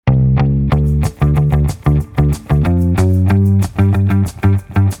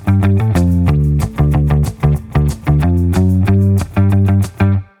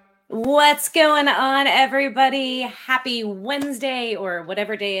What's going on, everybody? Happy Wednesday, or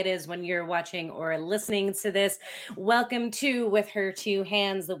whatever day it is when you're watching or listening to this. Welcome to With Her Two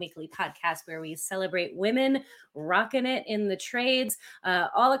Hands, the weekly podcast where we celebrate women rocking it in the trades,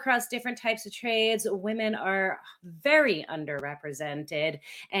 all across different types of trades. Women are very underrepresented,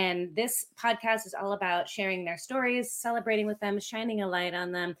 and this podcast is all about sharing their stories, celebrating with them, shining a light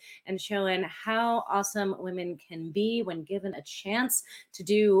on them, and showing how awesome women can be when given a chance to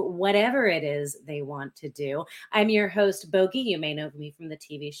do whatever it is they want to do. I'm your host, Bogey. You may know me from the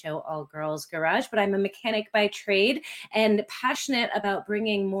TV show All Girls Garage, but I'm a mechanic by trade and passionate about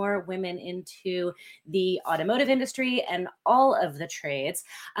bringing more women into the automotive industry and all of the trades.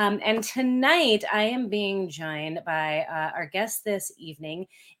 And tonight I am being joined by our guest this evening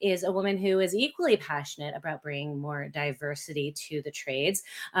is a woman who is equally passionate about bringing more diversity to the trades.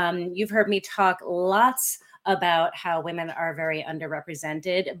 You've heard me talk lots about how women are very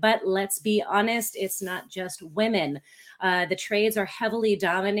underrepresented, but let's be honest, it's not just women. The trades are heavily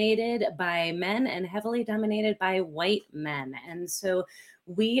dominated by men and heavily dominated by white men. And so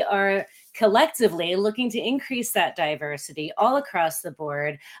we are collectively looking to increase that diversity all across the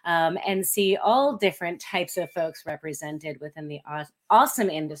board and see all different types of folks represented within the awesome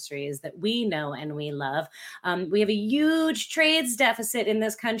industries that we know and we love. We have a huge trades deficit in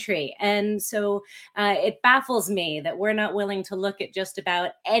this country. And so it baffles me that we're not willing to look at just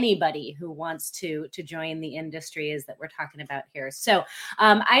about anybody who wants to join the industries that we're talking about here. So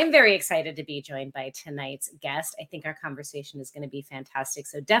I'm very excited to be joined by tonight's guest. I think our conversation is going to be fantastic.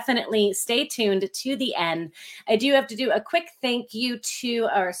 So definitely stay tuned to the end. I do have to do a quick thank you to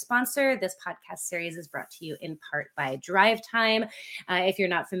our sponsor. This podcast series is brought to you in part by Drive Time. If you're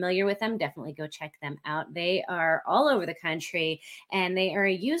not familiar with them, definitely go check them out. They are all over the country and they are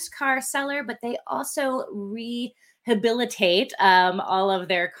a used car seller, but they also rehabilitate all of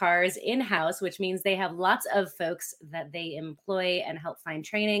their cars in-house, which means they have lots of folks that they employ and help find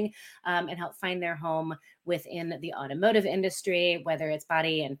training and help find their home within the automotive industry, whether it's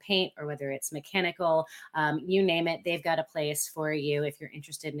body and paint or whether it's mechanical, you name it, they've got a place for you if you're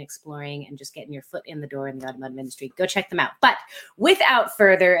interested in exploring and just getting your foot in the door in the automotive industry. Go check them out. But without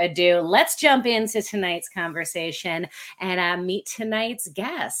further ado, let's jump into tonight's conversation and meet tonight's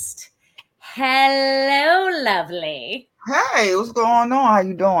guest. Hello, lovely. Hey, what's going on? How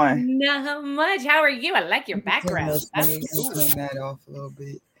you doing? Not much. How are you? I like your background. Let me clean that off a little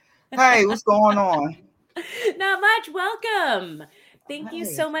bit. Hey, what's going on? Not much. Welcome. Thank you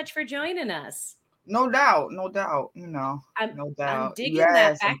so much for joining us. No doubt. You know, no doubt. I'm digging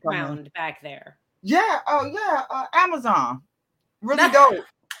that background back there. Yeah. Oh, yeah. Amazon. Really dope.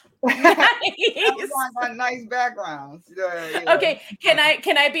 Nice. Nice backgrounds. Yeah. Okay, can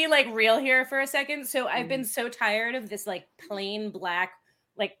I be like real here for a second? So I've been so tired of this like plain black,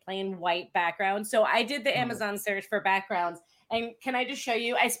 like plain white background. So I did the Amazon search for backgrounds, and can I just show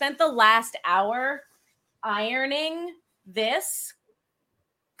you? I spent the last hour ironing this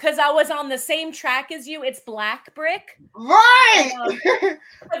because I was on the same track as you. It's black brick, right?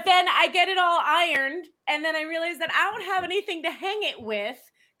 But then I get it all ironed, and then I realized that I don't have anything to hang it with,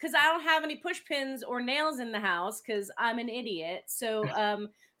 because I don't have any push pins or nails in the house because I'm an idiot. So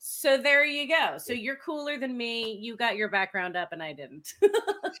there you go. So you're cooler than me. You got your background up and I didn't.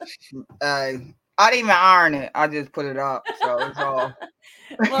 I didn't even iron it. I just put it up. So it's all.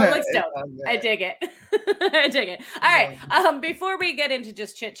 Well, it looks dope. I dig it. I dig it. All right. Before we get into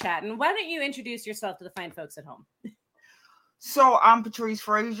just chit chatting, why don't you introduce yourself to the fine folks at home? So I'm Pa'Trice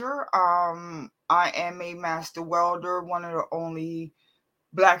Frazier. I am a master welder, one of the only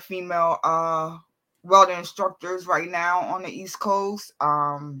Black female welding instructors right now on the East Coast.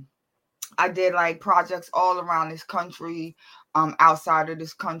 I did like projects all around this country, outside of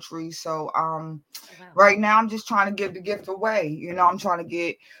this country. So right now I'm just trying to give the gift away. You know, I'm trying to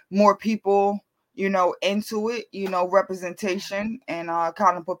get more people, you know, into it, you know, representation, and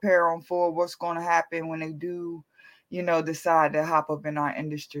kind of prepare them for what's going to happen when they do, you know, decide to hop up in our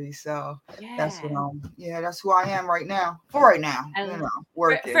industry. So that's what that's who I am right now. For right now, you know,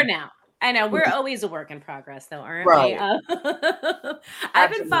 working. For now. I know we're always a work in progress, though, aren't we?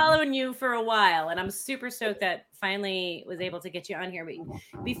 I've been following you for a while, and I'm super stoked that finally was able to get you on here.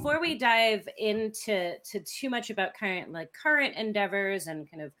 But before we dive into too much about current endeavors and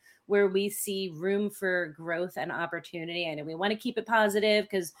kind of where we see room for growth and opportunity, I know we want to keep it positive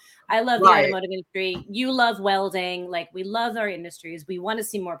because I love the automotive industry. You love welding. Like, we love our industries. We want to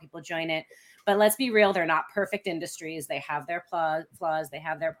see more people join it. But let's be real, they're not perfect industries. They have their flaws, they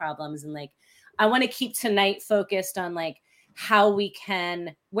have their problems. And like, I want to keep tonight focused on like how we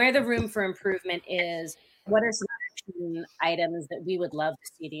can, where the room for improvement is, what are some action items that we would love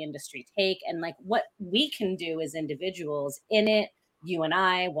to see the industry take, and like what we can do as individuals in it, you and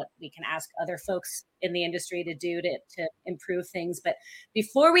I, what we can ask other folks in the industry to do to improve things. But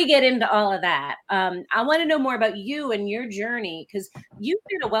before we get into all of that, I want to know more about you and your journey, because you've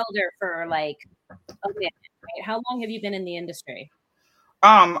been a welder for like a minute, right? How long have you been in the industry?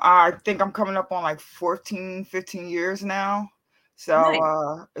 I think I'm coming up on like 14, 15 years now. So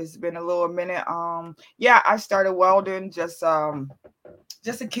Nice. it's been a little minute. Yeah, I started welding just a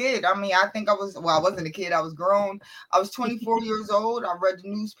kid. I mean, I think I wasn't a kid, I was grown. I was 24 years old. I read the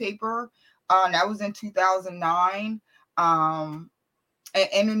newspaper. That was in 2009. Um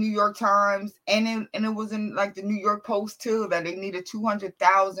in the New York Times, and it was in like the New York Post too, that they needed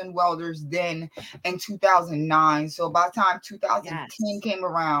 200,000 welders then in 2009. So by the time 2010 Yes. came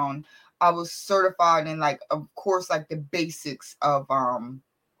around, I was certified in, like, of course, like the basics of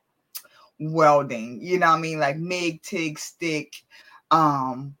welding. You know what I mean? Like MIG, TIG, stick,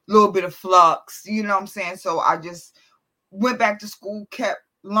 little bit of flux. You know what I'm saying? So I just went back to school, kept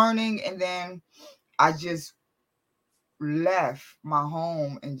learning, and then I just left my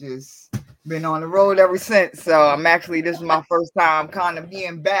home and just been on the road ever since. So this is my first time kind of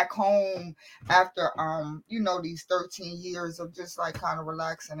being back home after these 13 years of just like kind of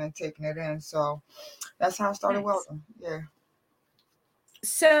relaxing and taking it in. So that's how I started Nice. welding. Yeah.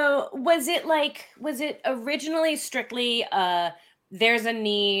 So was it originally strictly there's a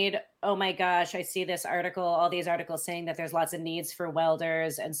need, oh my gosh, I see this article, all these articles saying that there's lots of needs for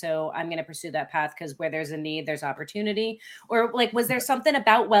welders, and so I'm going to pursue that path because where there's a need, there's opportunity? Or like was there something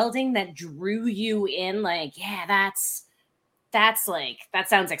about welding that drew you in, like, yeah, that's like that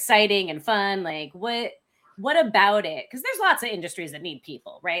sounds exciting and fun? Like what about it? Because there's lots of industries that need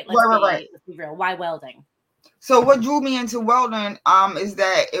people, right? Right. Let's be real. Why welding? So what drew me into welding is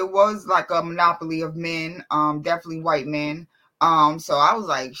that it was like a monopoly of men, definitely white men. So I was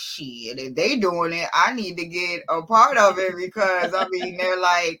like, shit, if they doing it, I need to get a part of it, because I mean they're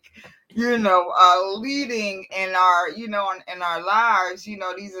like, leading in our, in our lives. These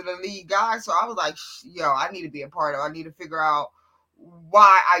are the lead guys. So I was like, yo, I need to be a part of it. I need to figure out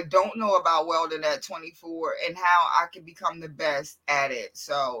why I don't know about welding at 24 and how I can become the best at it.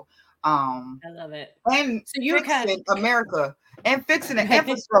 So I love it. and So you were kind fixing America and fixing the of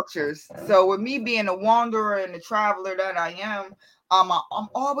infrastructures. So with me being a wanderer and the traveler that I am, I'm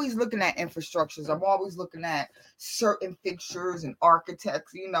always looking at infrastructures. I'm always looking at certain fixtures and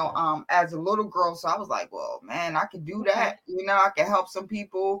architects, as a little girl. So I was like, well, man, I could do that. okay. I can help some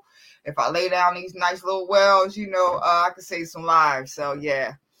people. If I lay down these nice little wells, I could save some lives. So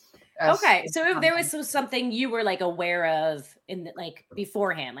yeah. That's Okay, so if there was something you were like aware of in like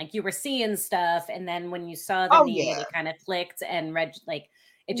beforehand, like you were seeing stuff, and then when you saw the oh need, yeah. it kind of clicked and read like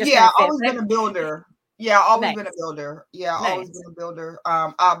it just kind Yeah, of fit. always been a builder. Yeah, always been a Nice, builder. Yeah, always been nice. a builder.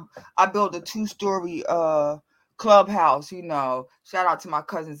 I built a 2-story clubhouse. Shout out to my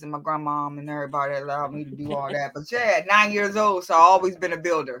cousins and my grandmom and everybody that allowed me to do all that. But yeah, at 9 years old, so I always been a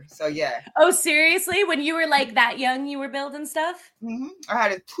builder. So yeah. Oh, seriously? When you were like that young, you were building stuff? I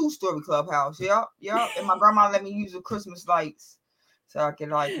had a 2-story clubhouse. Yep, yep. And my grandma let me use the Christmas lights so I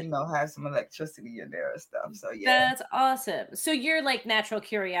could have some electricity in there and stuff. So yeah. That's awesome. So your like natural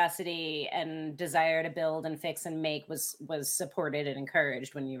curiosity and desire to build and fix and make was supported and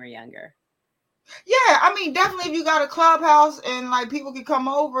encouraged when you were younger. Yeah, I mean, definitely if you got a clubhouse and like people can come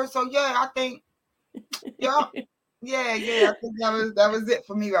over. So yeah, I think, yeah, yeah. I think that was it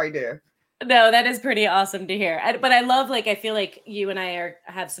for me right there. No, that is pretty awesome to hear. But I love, like, I feel like you and I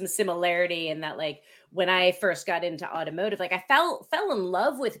have some similarity in that, like, when I first got into automotive, like, I fell in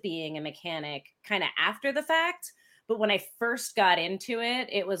love with being a mechanic kind of after the fact. But when I first got into it,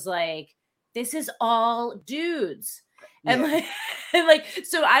 it was like, this is all dudes. And Yeah. like, and like,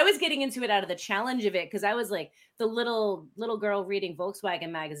 so I was getting into it out of the challenge of it because I was like the little girl reading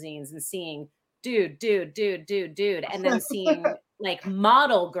Volkswagen magazines and seeing dude, and then seeing like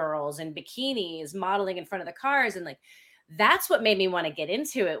model girls in bikinis modeling in front of the cars, and like that's what made me want to get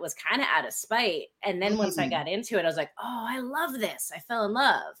into it, was kind of out of spite. And then once I Mm, got into it, I was like, oh, I love this. I fell in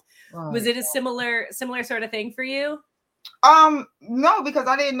love. Was right. it a similar sort of thing for you? No, because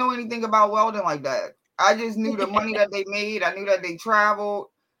I didn't know anything about welding like that. I just knew the money that they made. I knew that they traveled.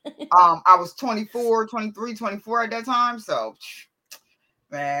 I was 24, 23, 24 at that time. So,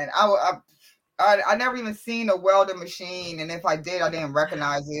 man, I never even seen a welding machine, and if I did, I didn't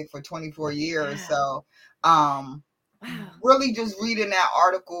recognize it for 24 years. Yeah. So, um, Wow. really just reading that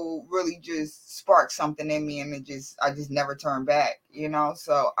article really just sparked something in me, and I just never turned back,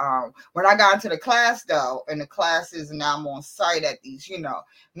 So when I got into the class though, and the classes, and now I'm on site at these, now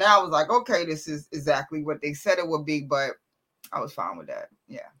I was like, okay, this is exactly what they said it would be, but I was fine with that.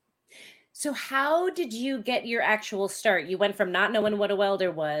 Yeah. So how did you get your actual start? You went from not knowing what a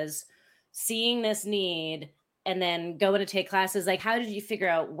welder was, seeing this need, and then going to take classes. Like, how did you figure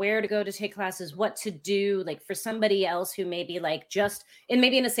out where to go to take classes, what to do? Like, for somebody else who may be like just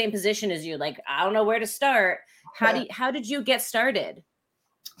maybe in the same position as you, like, I don't know where to start. How did you get started?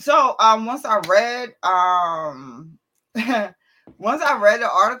 So once I read once I read the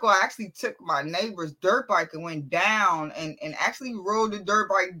article, I actually took my neighbor's dirt bike and went down and actually rode the dirt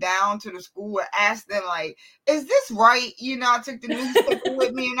bike down to the school and asked them, like, is this right? I took the newspaper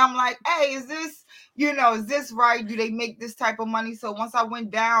with me, and I'm like, hey, is this right? Do they make this type of money? So once I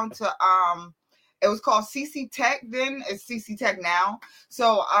went down to it was called CC Tech then. It's CC Tech now.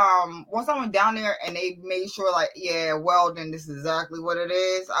 So once I went down there and they made sure, like, yeah, welding, this is exactly what it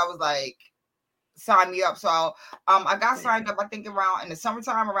is, I was like, sign me up. So I got signed up, I think around in the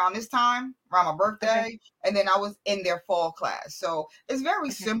summertime, around this time, around my birthday. Okay. And then I was in their fall class. So it's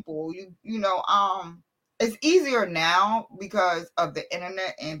very simple. It's easier now because of the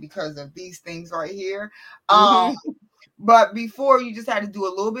internet and because of these things right here. But before, you just had to do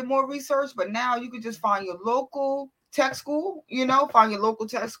a little bit more research. But now you could just find your local tech school,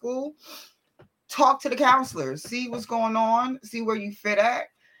 talk to the counselors, see what's going on, see where you fit at.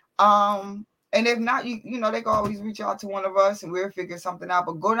 And if not, they can always reach out to one of us and we'll figure something out.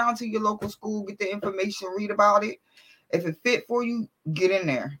 But go down to your local school, get the information, read about it. If it fit for you, get in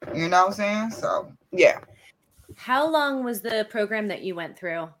there. You know what I'm saying? So, yeah. How long was the program that you went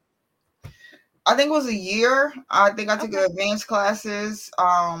through? I think it was a year. I think I took advanced classes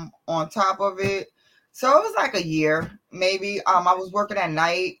on top of it. So it was like a year, maybe. I was working at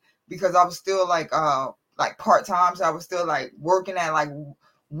night because I was still like part-time. So I was still like working at like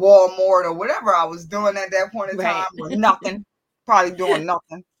Walmart or whatever I was doing at that point in time, or nothing. Probably doing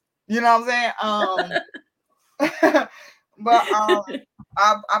nothing. You know what I'm saying? But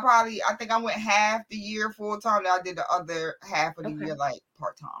I think I went half the year full time. Then I did the other half of the year like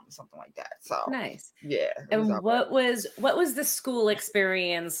part time or something like that. So nice. Yeah. And what was the school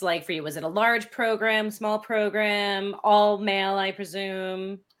experience like for you? Was it a large program, small program, all male, I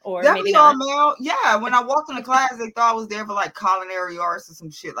presume? Or definitely maybe not? all male. Yeah, when I walked in the class, they thought I was there for like culinary arts or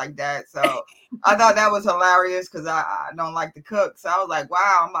some shit like that. So I thought that was hilarious because I don't like to cook. So I was like,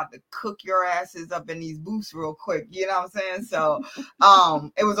 wow, I'm about to cook your asses up in these booths real quick. You know what I'm saying? So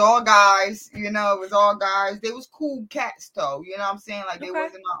it was all guys. It was all guys. They was cool cats though. You know what I'm saying? Like they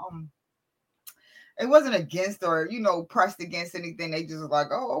wasn't it wasn't against or pressed against anything. They just was like,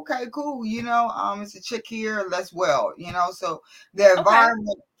 oh, okay, cool. It's a chick here, let's weld. So the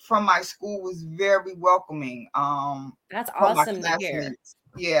environment from my school was very welcoming. That's awesome to hear.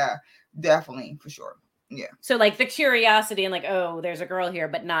 Yeah, definitely, for sure. Yeah. So like the curiosity and like, oh, there's a girl here,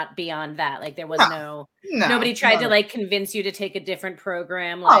 but not beyond that. Like there was nobody tried to like convince you to take a different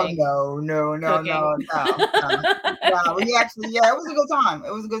program. Like, no. No. We actually, it was a good time.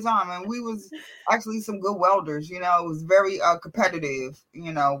 It was a good time. And we was actually some good welders, it was very competitive,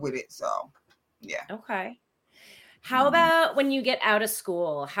 with it. So yeah. Okay. How about when you get out of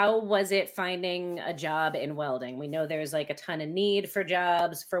school? How was it finding a job in welding? We know there's like a ton of need for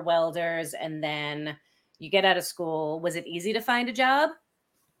jobs for welders, and then you get out of school. Was it easy to find a job?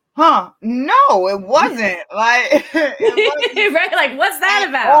 No, it wasn't. Like it wasn't. Right? Like, what's that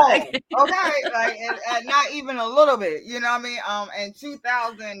about? Okay, like and not even a little bit. You know what I mean? In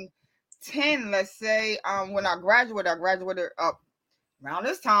 2010, let's say, when I graduated around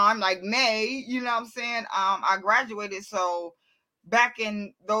this time, like May. You know what I'm saying? I graduated, so back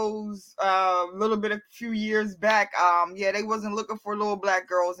in those few years back, they wasn't looking for little black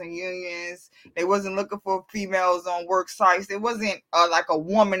girls in unions. They wasn't looking for females on work sites. There wasn't like a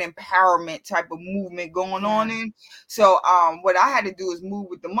woman empowerment type of movement going on in. So what I had to do is move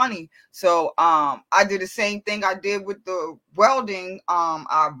with the money. So I did the same thing I did with the welding.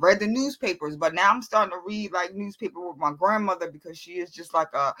 I read the newspapers, but now I'm starting to read like newspaper with my grandmother because she is just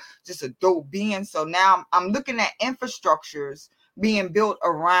like a dope being. So now I'm looking at infrastructures being built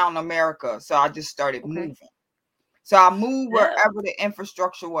around America. So I just started moving. So I moved wherever the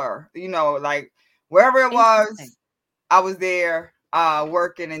infrastructure were, like wherever it was, I was there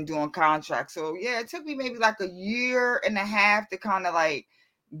working and doing contracts. So yeah, it took me maybe like a year and a half to kind of like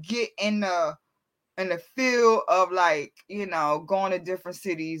get in the field of like, going to different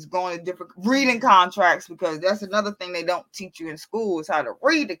cities, reading contracts, because that's another thing they don't teach you in school is how to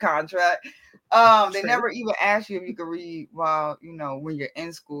read the contract. They never even ask you if you can read while, when you're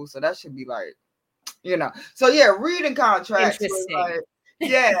in school. So that should be like, So yeah, reading contracts was Interesting. like,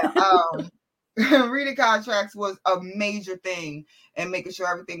 yeah, reading contracts was a major thing and making sure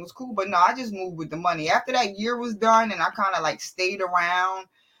everything was cool. But no, I just moved with the money. After that year was done and I kind of like stayed around.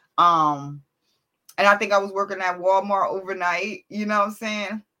 And I think I was working at Walmart overnight, you know what I'm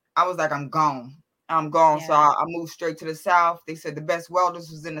saying? I was like, I'm gone. I'm gone. Yeah. So I moved straight to the South. They said the best welders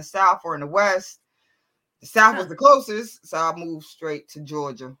was in the South or in the West. The South was the closest. So I moved straight to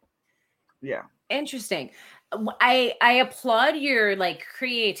Georgia. Yeah. Interesting. I applaud your like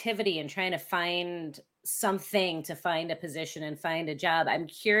creativity in trying to find something to find a position and find a job. I'm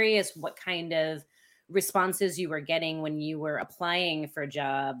curious what kind of responses you were getting when you were applying for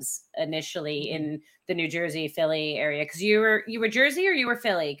jobs initially in the New Jersey, Philly area. Because you were Jersey or you were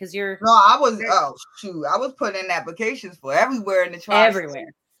Philly? Because you're No, I was I was putting in applications for everywhere in the tri-state.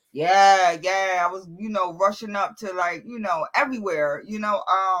 everywhere. Yeah. I was, rushing up to like, everywhere,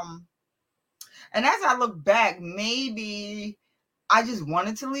 and as I look back, maybe I just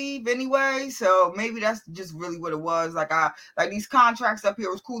wanted to leave anyway. So maybe that's just really what it was. Like these contracts up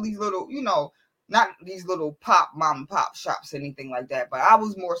here was cool. These little, not these little mom and pop shops, anything like that. But I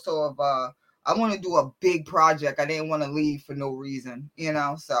was more so of I want to do a big project. I didn't want to leave for no reason,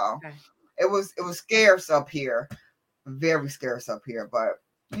 So Okay. it was scarce up here, very scarce up here. But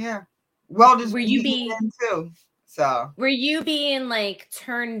yeah, welders Were you too. So were you being like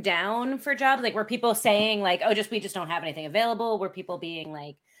turned down for jobs? Like were people saying like, oh, we just don't have anything available? Were people being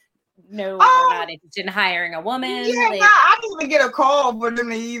like, no, we're not interested in hiring a woman? Yeah, like, I didn't even get a call for them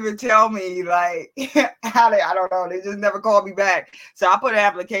to even tell me like how I don't know. They just never called me back. So I put in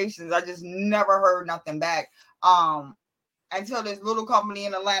applications. I just never heard nothing back. Until this little company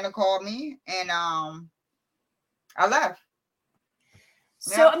in Atlanta called me and I left.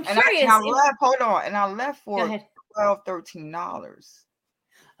 So I'm curious. And I left, hold on, and I left for $12, $13.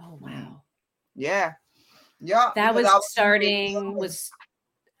 Oh wow. Yeah. Yeah. That was starting was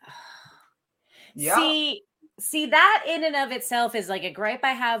yeah. See, that in and of itself is like a gripe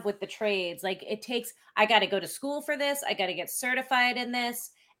I have with the trades. Like I got to go to school for this. I got to get certified in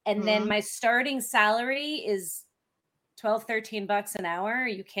this. And then my starting salary is 12, $13 an hour. Are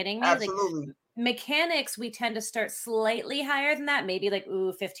you kidding me? Absolutely. Like mechanics, we tend to start slightly higher than that, maybe like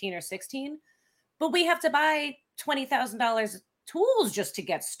 15 or 16. But we have to buy $20,000 tools just to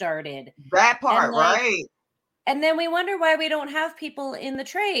get started. That part, right? And then we wonder why we don't have people in the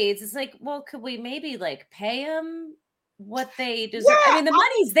trades. It's like, well, could we maybe like pay them what they deserve? Yeah, I mean, the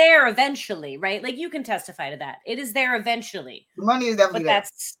money's there eventually, right? Like you can testify to that. It is there eventually. The money is definitely there. But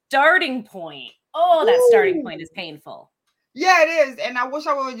that starting point, that starting point is painful. Yeah, it is. And I wish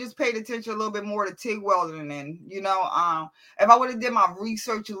I would have just paid attention a little bit more to TIG welding and, if I would have did my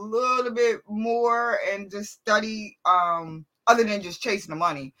research a little bit more and just study, other than just chasing the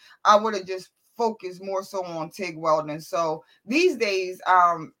money, I would have just focused more so on TIG welding. So these days,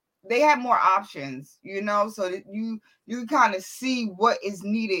 they have more options, so that you kind of see what is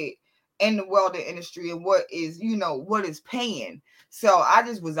needed in the welding industry and what is, what is paying. So I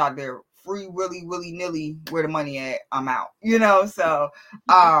just was out there free willy-nilly where the money at, I'm out, so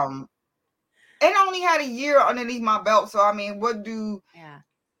and I only had a year underneath my belt. So I mean, what do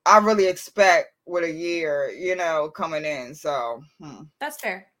I really expect with a year, coming in? So that's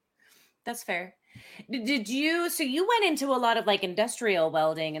fair. Did you went into a lot of like industrial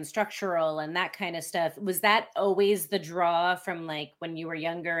welding and structural and that kind of stuff. Was that always the draw from like when you were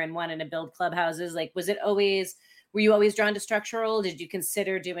younger and wanting to build clubhouses? Like were you always drawn to structural? Did you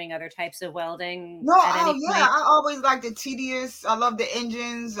consider doing other types of welding? No, I always liked the tedious. I love the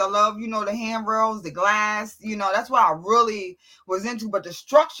engines. I love, the handrails, the glass. That's what I really was into. But the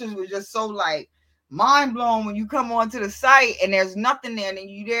structures were just so like mind blown when you come onto the site and there's nothing there, and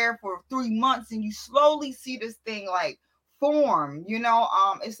you're there for 3 months and you slowly see this thing like form.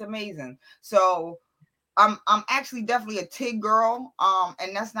 It's amazing. So I'm actually definitely a TIG girl,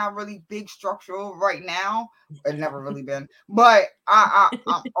 and that's not really big structural right now. It's never really been, but I'm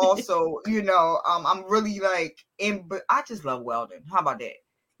also, I'm really like but I just love welding. How about that?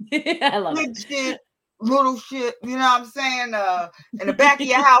 I love big shit, little shit. You know what I'm saying? In the back of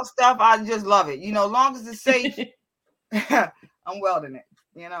your house stuff, I just love it. Long as it's safe, I'm welding it.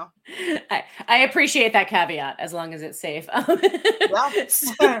 I appreciate that caveat as long as it's safe.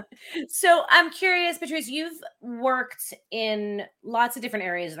 So I'm curious, Pa'Trice, you've worked in lots of different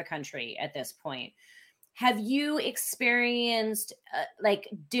areas of the country at this point. Have you experienced like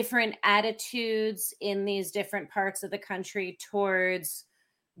different attitudes in these different parts of the country towards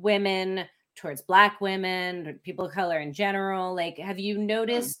women, towards Black women, people of color in general? Like, have you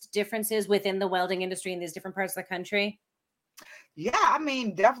noticed differences within the welding industry in these different parts of the country? Yeah, I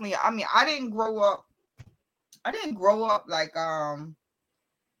mean, definitely. I mean, I didn't grow up like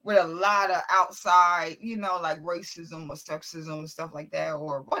with a lot of outside, like racism or sexism and stuff like that,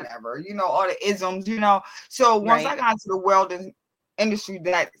 or whatever, all the isms, So once I got into the welding industry,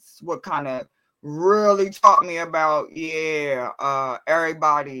 that's what kind of really taught me about,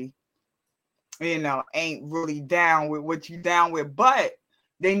 everybody, ain't really down with what you down with, but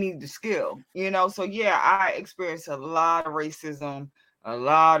they need the skill, So yeah, I experienced a lot of racism, a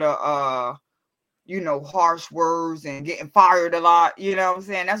lot of harsh words and getting fired a lot. You know what I'm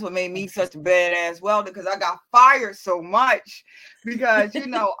saying? That's what made me such a badass welder, because I got fired so much because,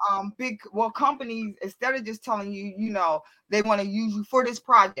 companies, instead of just telling you, they want to use you for this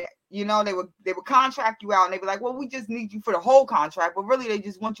project, they would contract you out and they'd be like, well, we just need you for the whole contract. But really, they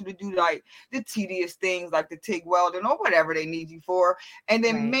just want you to do like the tedious things like the TIG welding or whatever they need you for. And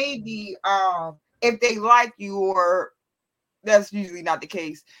then maybe if they like you, or that's usually not the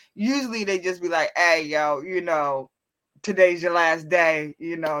case. Usually they just be like, hey, yo, today's your last day.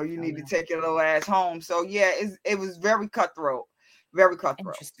 You need to take your little ass home. So yeah, it was very cutthroat. Very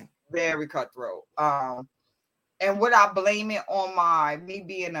cutthroat. Interesting. Very cutthroat. And would I blame it on me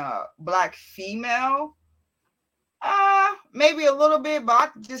being a Black female? Maybe a little bit, but I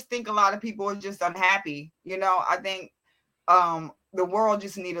just think a lot of people are just unhappy. I think the world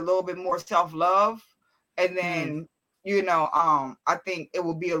just need a little bit more self-love. And then I think it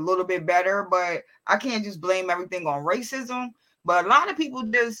will be a little bit better, but I can't just blame everything on racism. But a lot of people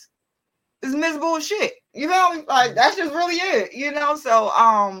just is miserable as shit. Like that's just really it. So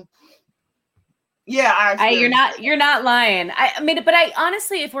yeah, you're not lying. I mean, but I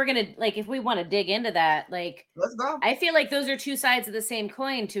honestly, if we want to dig into that, like, let's go. I feel like those are two sides of the same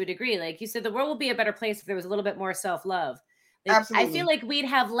coin to a degree. Like you said, the world will be a better place if there was a little bit more self-love. Like, absolutely. I feel like we'd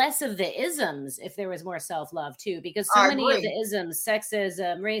have less of the isms if there was more self-love too, because so many of the isms,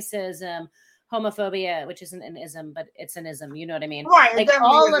 sexism, racism, homophobia, which isn't an ism, but it's an ism. You know what I mean? Right. Like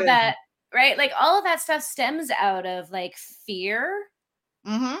all of that, right? Like all of that stuff stems out of like fear.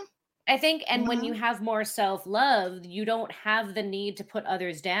 Mm-hmm. I think, and when you have more self-love, you don't have the need to put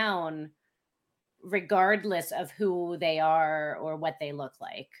others down regardless of who they are or what they look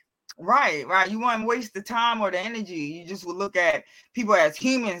like. Right. You wouldn't waste the time or the energy. You just would look at people as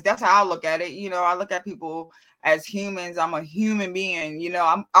humans. That's how I look at it. I look at people as humans. I'm a human being.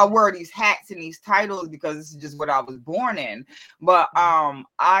 I wear these hats and these titles because this is just what I was born in. But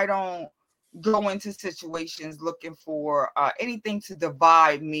I don't go into situations looking for anything to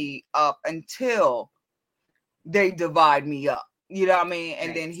divide me up until they divide me up. You know what I mean?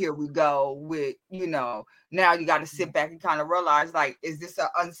 And then here we go with, now you got to sit back and kind of realize, like, is this an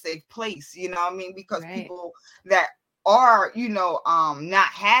unsafe place? You know what I mean? Because people that are, not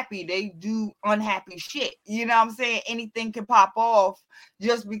happy, they do unhappy shit. You know what I'm saying? Anything can pop off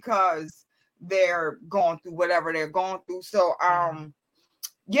just because they're going through whatever they're going through. So,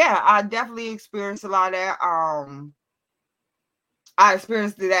 yeah, I definitely experienced a lot of that. I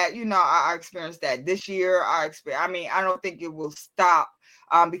experienced that, I experienced that this year. I don't think it will stop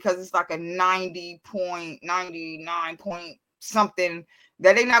because it's like a 99 point something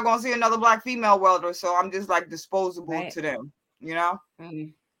that they're not going to see another Black female welder. So I'm just like disposable to them,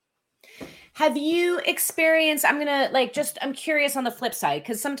 Have you experienced, I'm curious on the flip side,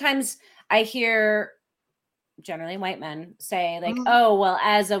 because sometimes I hear generally white men say like, oh, well,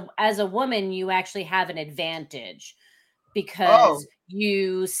 as a woman, you actually have an advantage because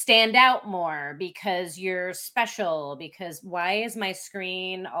you stand out more, because you're special, because why is my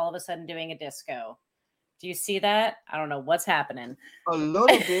screen all of a sudden doing a disco? Do you see that? I don't know what's happening. A little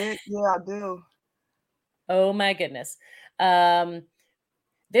bit. Yeah, I do. Oh my goodness.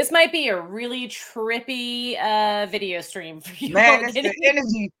 This might be a really trippy video stream for you. Man, it's the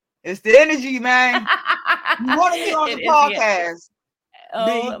energy. It's the energy, man. You wanted me on the podcast.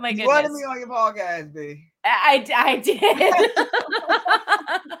 Oh my goodness. You wanted me on your podcast, B. I did.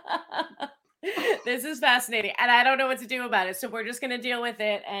 This is fascinating, and I don't know what to do about it, so we're just going to deal with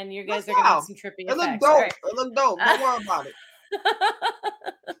it, and you guys are going to have some trippy effects. It look dope. Right. It look dope. Don't worry about it.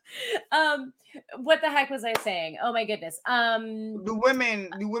 What the heck was I saying? Oh my goodness. Do women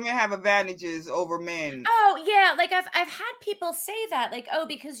have advantages over men? Oh yeah, like I've had people say that, like, oh,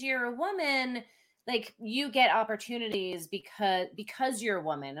 because you're a woman, like you get opportunities because you're a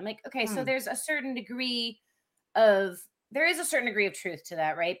woman. I'm like, okay, so there is a certain degree of truth to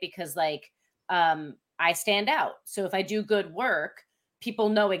that, right? Because like I stand out. So if I do good work, people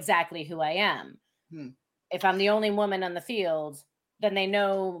know exactly who I am. If I'm the only woman on the field, then they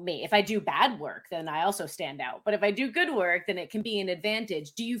know me. If I do bad work, then I also stand out. But if I do good work, then it can be an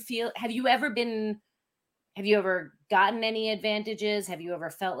advantage. Have you ever gotten any advantages? Have you ever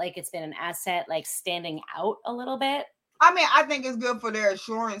felt like it's been an asset, like standing out a little bit? I mean, I think it's good for their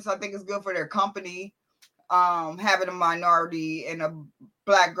assurance. I think it's good for their company. Having a minority and a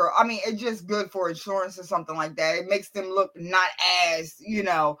Black girl. I mean, it's just good for insurance or something like that. It makes them look not as,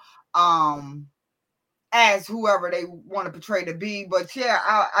 as whoever they want to portray to be. But yeah,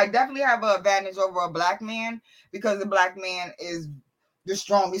 I definitely have an advantage over a Black man because the Black man is the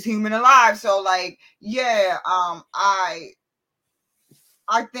strongest human alive. So like, yeah, I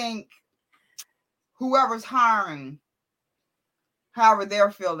think whoever's hiring, however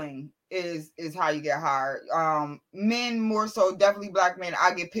they're feeling is how you get hired. Men more so, definitely Black men.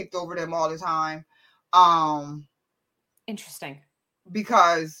 I get picked over them all the time. Interesting.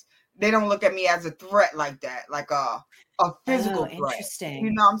 Because they don't look at me as a threat like that, like a physical threat. Interesting.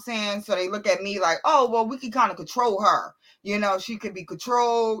 You know what I'm saying? So they look at me like, oh, well, we can kind of control her. She could be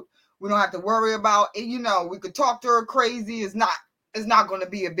controlled. We don't have to worry about it. We could talk to her crazy. It's not going to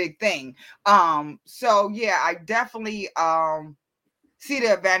be a big thing. So yeah, I definitely see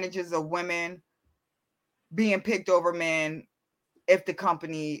the advantages of women being picked over men if the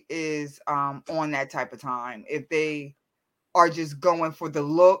company is on that type of time. If they are just going for the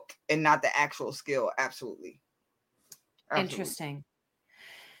look and not the actual skill. Absolutely. Interesting.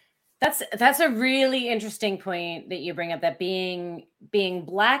 That's a really interesting point that you bring up, that being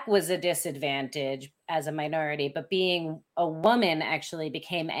Black was a disadvantage as a minority, but being a woman actually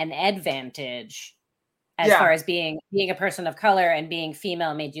became an advantage as far as being a person of color, and being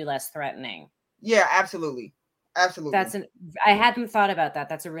female made you less threatening. Yeah, absolutely. I hadn't thought about that.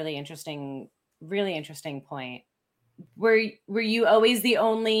 That's a really interesting point. Were you always the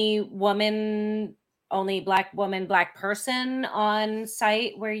only Black woman, Black person on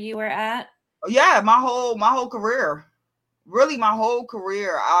site where you were at? Yeah, my whole career. Really my whole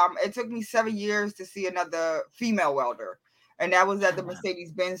career. It took me 7 years to see another female welder. And that was at the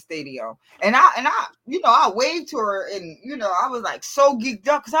Mercedes-Benz Stadium. And I waved to her, and I was like so geeked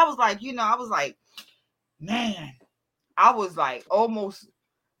up because I was like, man, I was like almost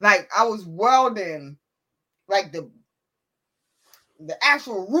like I was welding like the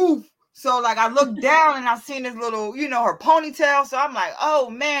actual roof. So like I looked down and I seen this little, her ponytail. So I'm like,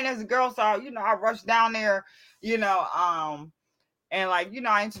 oh man, there's a girl. So I rushed down there, and like,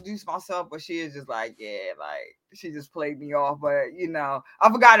 I introduced myself, but she is just like, yeah, like she just played me off. But I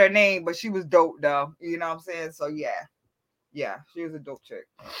forgot her name, but she was dope though. You know what I'm saying? So yeah, she was a dope chick.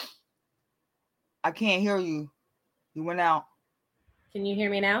 I can't hear you. You went out. Can you hear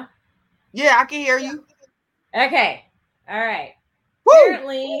me now? Yeah, I can hear you. Okay. All right. Woo!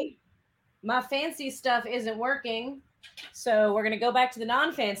 Apparently, my fancy stuff isn't working. So we're going to go back to the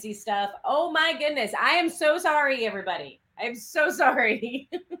non-fancy stuff. Oh my goodness. I am so sorry, everybody. I'm so sorry.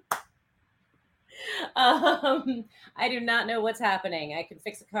 I do not know what's happening. I can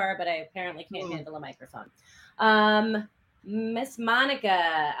fix a car, but I apparently can't handle a microphone. Miss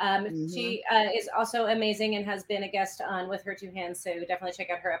Monica, she is also amazing and has been a guest on With Her Two Hands. So definitely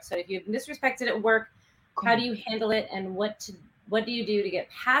check out her episode. If you've been disrespected at work, how do you handle it, and what do you do to get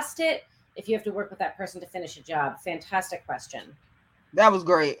past it if you have to work with that person to finish a job? Fantastic question. That was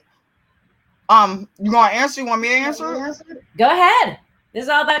great. You gonna answer? You want me to answer? Go ahead. This is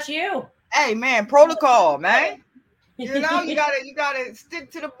all about you. Hey man, protocol, man. You gotta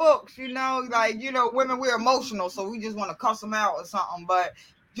stick to the books. Like women, we're emotional, so we just want to cuss them out or something. But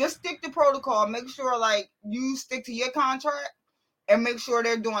just stick to protocol. Make sure like you stick to your contract, and make sure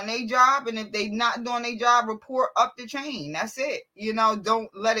they're doing their job. And if they're not doing their job, report up the chain. That's it. Don't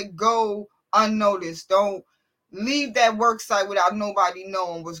let it go unnoticed. Don't leave that work site without nobody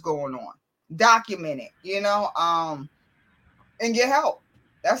knowing what's going on. Document it, and get help.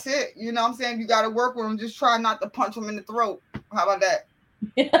 That's it. You know what I'm saying? You got to work with them. Just try not to punch them in the throat. How about that?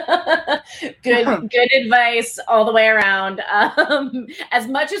 Good advice all the way around. As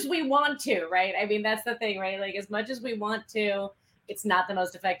much as we want to, right? I mean, that's the thing, right? Like as much as we want to, it's not the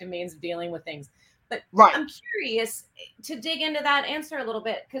most effective means of dealing with things. But I'm curious to dig into that answer a little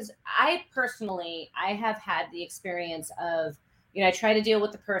bit, because I have had the experience of, I try to deal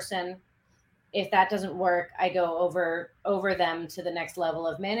with the person. If that doesn't work, I go over them to the next level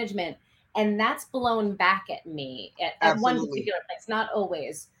of management. And that's blown back at me at one particular place, not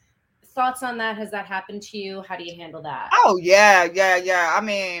always. Thoughts on that? Has that happened to you? How do you handle that? Oh, yeah. I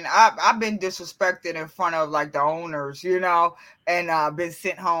mean, I've been disrespected in front of like the owners, and been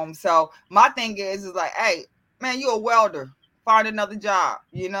sent home. So my thing is like, hey, man, you're a welder. Find another job,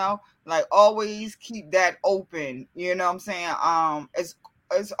 Like always keep that open. You know what I'm saying?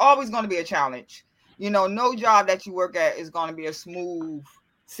 It's always going to be a challenge. No job that you work at is going to be a smooth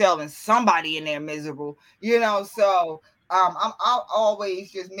sailing. Somebody in there miserable. So I'll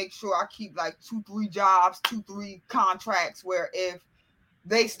always just make sure I keep like 2-3 jobs, 2-3 contracts where if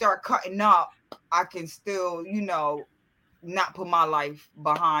they start cutting up, I can still, not put my life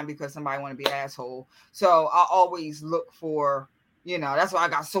behind because somebody want to be an asshole. So I always look for, that's why I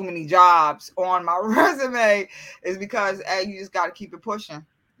got so many jobs on my resume, is because hey, you just got to keep it pushing.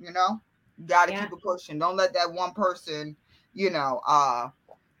 You got to keep it pushing. Don't let that one person, redirect,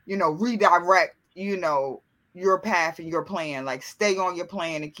 your path and your plan. Like stay on your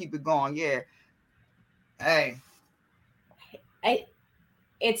plan and keep it going. Yeah. Hey.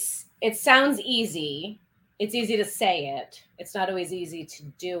 It sounds easy. It's easy to say it. It's not always easy to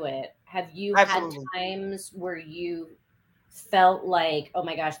do it. Have you Absolutely. had times where you felt like, oh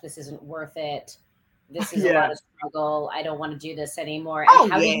my gosh, this isn't worth it? This is a lot of struggle. I don't want to do this anymore.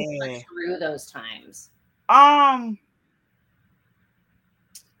 And how do you push through those times?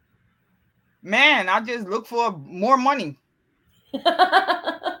 Man, I just look for more money.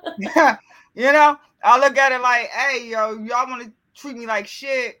 I look at it like, hey, y'all want to treat me like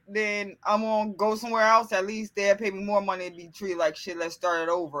shit, then I'm gonna go somewhere else. At least they'll pay me more money to be treated like shit. Let's start it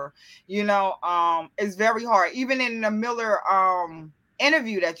over. It's very hard. Even in the Miller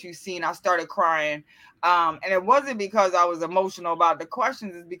interview that you seen, I started crying. And it wasn't because I was emotional about the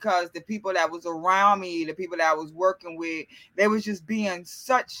questions. It's because the people that was around me, the people that I was working with, they was just being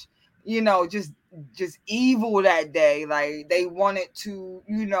such, just evil that day. Like they wanted to,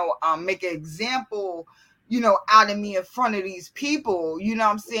 make an example, out of me in front of these people, you know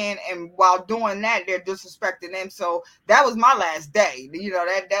what I'm saying? And while doing that, they're disrespecting them. So that was my last day.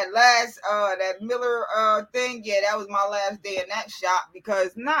 That last that Miller thing, that was my last day in that shop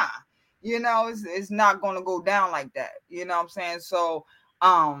because it's not gonna go down like that. You know what I'm saying? So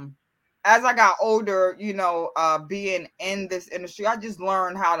as I got older, being in this industry, I just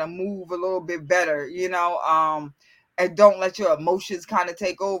learned how to move a little bit better, and don't let your emotions kind of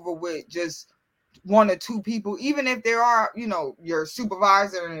take over with just one or two people, even if there are, your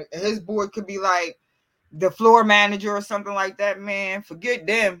supervisor and his board could be like the floor manager or something like that, man, forget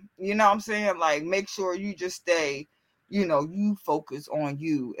them. You know what I'm saying? Like, make sure you just stay, you focus on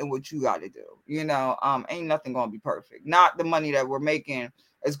you and what you got to do. Ain't nothing going to be perfect. Not the money that we're making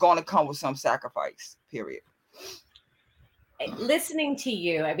is going to come with some sacrifice, period. Listening to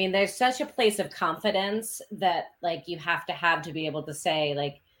you, I mean, there's such a place of confidence that like you have to be able to say,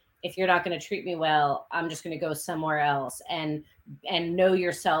 like, if you're not going to treat me well, I'm just going to go somewhere else and know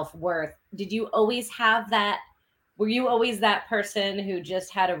your self-worth. Did you always have that? Were you always that person who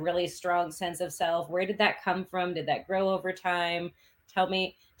just had a really strong sense of self? Where did that come from? Did that grow over time? Tell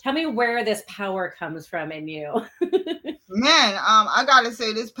me where this power comes from in you. Man, I gotta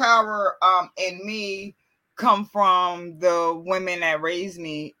say this power in me come from the women that raised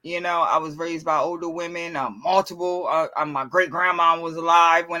me. I was raised by older women, multiple. My great grandma was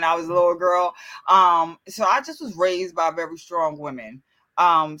alive when I was a little girl. So I just was raised by very strong women.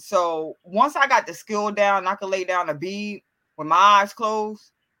 So once I got the skill down, I could lay down a bead with my eyes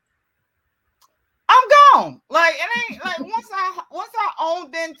closed. I'm gone. Like it ain't like once I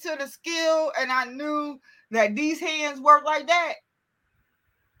owned into the skill and I knew that these hands work like that.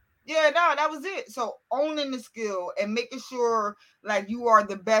 Yeah, no, that was it. So owning the skill and making sure like you are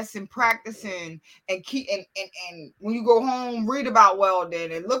the best in practicing and keep and when you go home, read about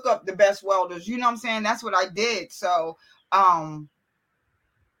welding and look up the best welders. You know what I'm saying? That's what I did. So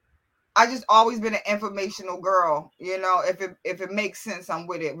I just always been an informational girl. If it makes sense, I'm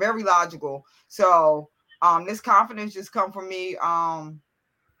with it. Very logical. So this confidence just come from me in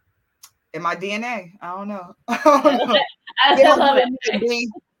my DNA. I don't know. I love it.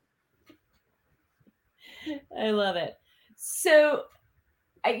 I love it. So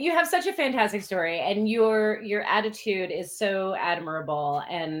you have such a fantastic story, and your attitude is so admirable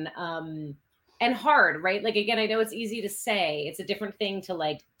and hard, right? Like again, I know it's easy to say, it's a different thing to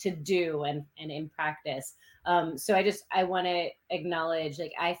like to do and in practice. So I want to acknowledge,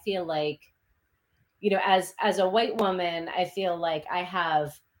 like I feel like, as a white woman, I feel like I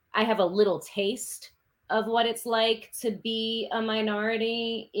have a little taste of what it's like to be a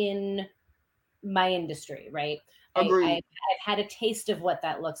minority in my industry, right? I've had a taste of what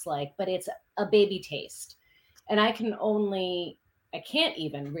that looks like, but it's a baby taste. And I can't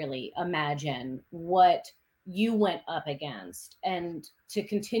even really imagine what you went up against and to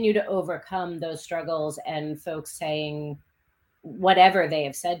continue to overcome those struggles and folks saying whatever they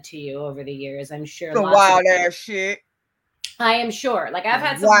have said to you over the years. I'm sure some wild ass shit. I am sure. Like I've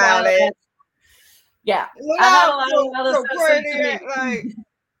had some Wow, wild that events. Yeah, you I've had know, a lot of so wild so events said crazy. to me. Like,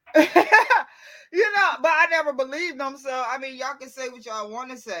 but I never believed them. So I mean, y'all can say what y'all want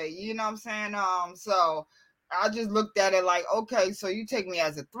to say. You know what I'm saying? So I just looked at it like, okay, so you take me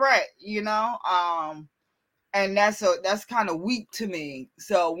as a threat. And that's kind of weak to me.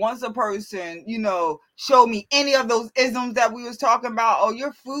 So once a person, show me any of those isms that we was talking about, oh,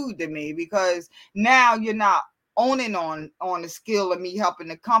 you're food to me, because now you're not owning on the skill of me helping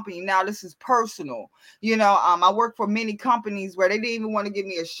the company. Now this is personal. I work for many companies where they didn't even want to give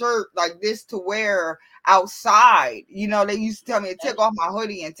me a shirt like this to wear outside. They used to tell me to take off my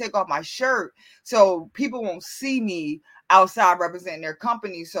hoodie and take off my shirt so people won't see me outside representing their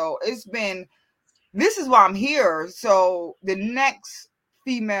company. So this is why I'm here. So the next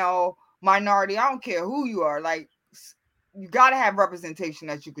female minority, I don't care who you are, like, you got to have representation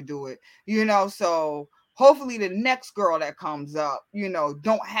that you could do it, so hopefully the next girl that comes up,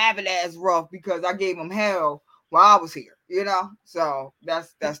 don't have it as rough because I gave them hell while I was here, so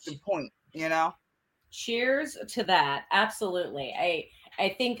that's the point. Cheers to that. Absolutely.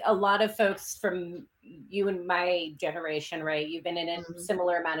 I think a lot of folks from you and my generation, right? You've been in it Mm-hmm.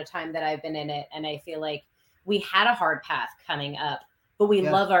 similar amount of time that I've been in it, and I feel like we had a hard path coming up, but we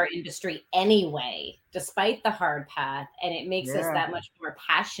Yes. love our industry anyway, despite the hard path, and it makes us Yeah. that much more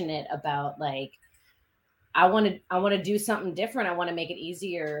passionate about like I want to do something different. I want to make it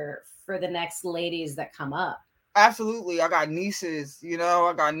easier for the next ladies that come up. Absolutely. I got nieces,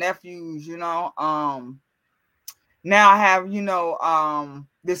 I got nephews, now I have,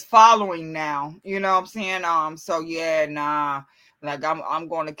 this following now, what I'm saying? So yeah, nah, like I'm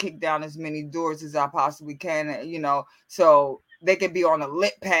going to kick down as many doors as I possibly can, so they can be on a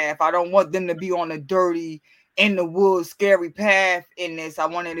lit path. I don't want them to be on a dirty, in the woods, scary path in this. I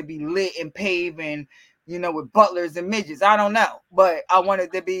want it to be lit and paving, with butlers and midgets. I don't know, but I want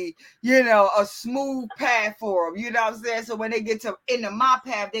it to be, a smooth path for them. You know what I'm saying? So when they get to into my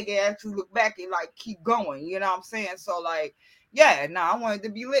path, they can actually look back and like keep going. You know what I'm saying? So like, yeah, no, I want it to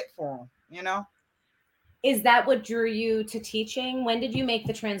be lit for them. Is that what drew you to teaching? When did you make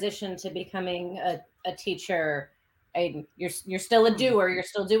the transition to becoming a teacher? You're still a doer, you're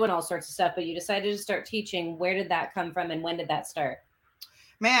still doing all sorts of stuff, but you decided to start teaching. Where did that come from, and when did that start?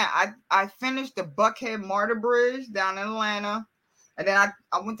 Man, I finished the Buckhead Martyr Bridge down in Atlanta. And then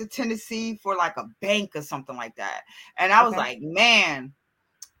I went to Tennessee for like a bank or something like that. And I was Okay. like, man,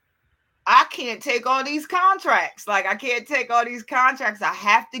 I can't take all these contracts. Like, I can't take all these contracts. I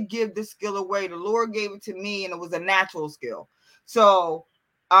have to give the skill away. The Lord gave it to me, and it was a natural skill. So,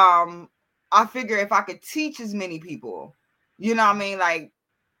 I figure if I could teach as many people, you know what I mean? Like,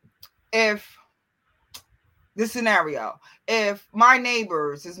 if the scenario, if my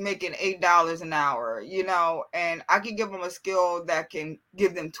neighbors is making $8 an hour, and I can give them a skill that can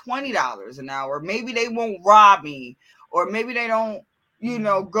give them $20 an hour, maybe they won't rob me, or maybe they don't,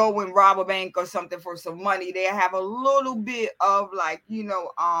 go and rob a bank or something for some money. They have a little bit of like,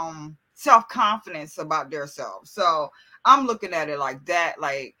 self-confidence about themselves. So I'm looking at it like that.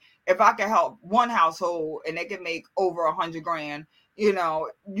 Like, if I can help one household and they can make over 100 grand,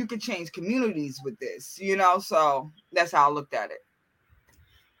 you could change communities with this, so that's how I looked at it.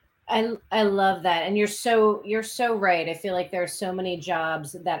 I love that, and you're so right. I feel like there are so many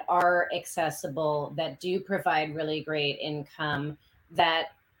jobs that are accessible that do provide really great income that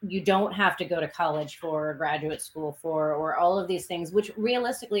you don't have to go to college for, or graduate school for, or all of these things, which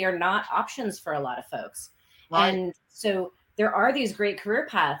realistically are not options for a lot of folks. Right. And so there are these great career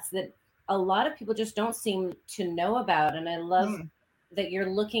paths that a lot of people just don't seem to know about. And I love Hmm. that you're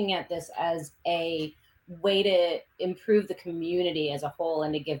looking at this as a way to improve the community as a whole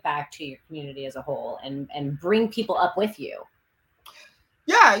and to give back to your community as a whole and bring people up with you.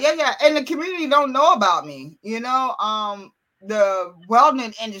 Yeah, and the community don't know about me, the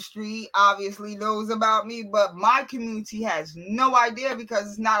welding industry obviously knows about me, but my community has no idea because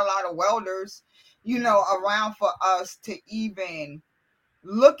it's not a lot of welders, around for us to even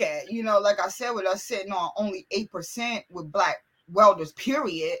look at. Like I said, with us sitting on only 8% with black welders,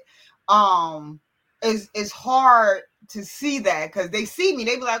 period. It's hard to see that because they see me,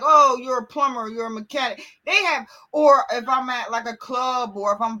 they be like, oh, you're a plumber, you're a mechanic. They have, or if I'm at like a club,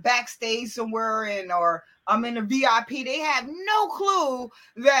 or if I'm backstage somewhere, and or I'm in a VIP, they have no clue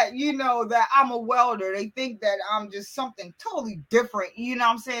that, that I'm a welder. They think that I'm just something totally different. You know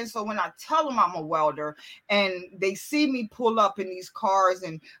what I'm saying? So when I tell them I'm a welder and they see me pull up in these cars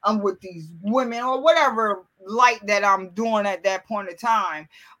and I'm with these women or whatever light that I'm doing at that point in time,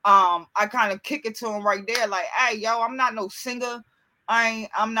 I kind of kick it to them right there, like, hey, yo, I'm not no singer.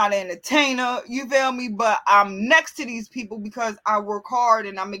 I'm not an entertainer, you feel me? But I'm next to these people because I work hard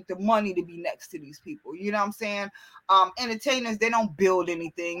and I make the money to be next to these people. You know what I'm saying? Entertainers, they don't build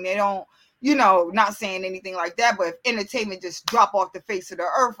anything. They don't, not saying anything like that, but if entertainment just drop off the face of the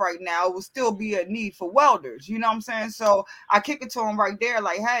earth right now, it will still be a need for welders. You know what I'm saying? So I kick it to them right there,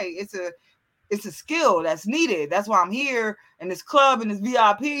 like, hey, it's a skill that's needed. That's why I'm here in this club and this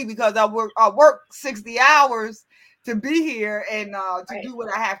VIP, because I work 60 hours to be here and to Right. do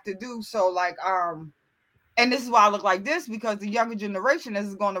what I have to do. So like and this is why I look like this, because the younger generation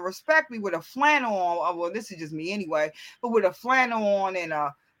is going to respect me with a flannel on. Well, this is just me anyway, but with a flannel on and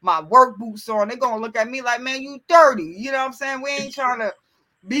my work boots on, they're going to look at me like, man, you 30. You know what I'm saying? We ain't trying to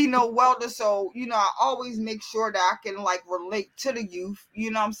be no welder. So, I always make sure that I can like relate to the youth.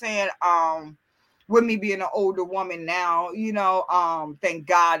 You know what I'm saying? With me being an older woman now, thank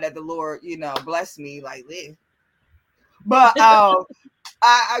God that the Lord, bless me like this. But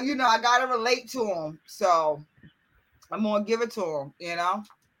I gotta relate to them. So I'm gonna give it to them,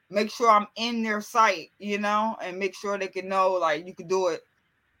 make sure I'm in their sight, and make sure they can know like you can do it.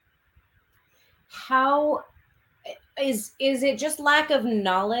 How is it just lack of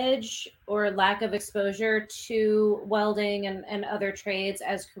knowledge or lack of exposure to welding and other trades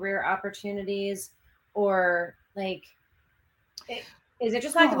as career opportunities, or like is it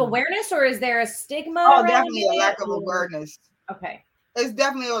just lack of awareness, or is there a stigma Oh, around definitely a it? lack of awareness. Okay. It's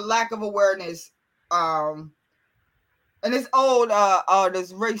definitely a lack of awareness. And this old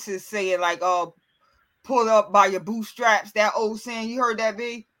this racist saying like, oh, pull up by your bootstraps. That old saying, you heard that,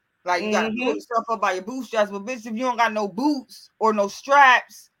 B? Like, you gotta pull yourself up by your bootstraps. But bitch, if you don't got no boots or no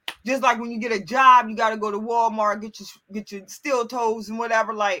straps, just like when you get a job, you gotta go to Walmart, get your steel toes and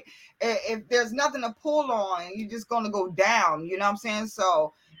whatever. Like, if there's nothing to pull on, you're just gonna go down. You know what I'm saying?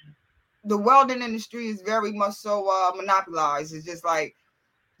 So the welding industry is very much so monopolized. It's just like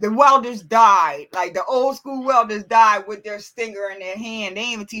the welders died. Like the old school welders died with their stinger in their hand. They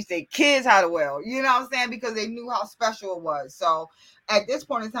didn't even teach their kids how to weld. You know what I'm saying? Because they knew how special it was. So at this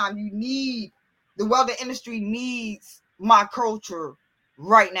point in time, the welding industry needs my culture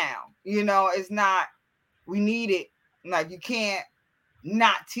right now. It's not, we need it. Like you can't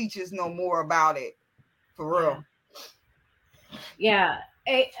not teach us no more about it. For real. Yeah.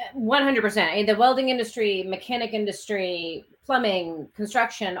 100%. The welding industry, mechanic industry, plumbing,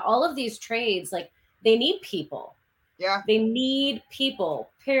 construction, all of these trades, like they need people. Yeah. They need people,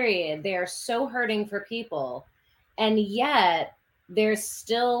 period. They are so hurting for people. And yet there's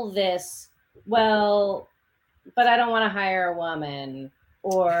still this, well, but I don't want to hire a woman,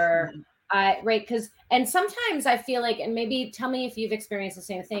 or right. And sometimes I feel like, and maybe tell me if you've experienced the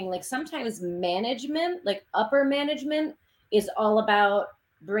same thing, like sometimes management, like upper management, is all about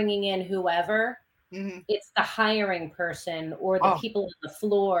bringing in whoever. Mm-hmm. It's the hiring person or the people on the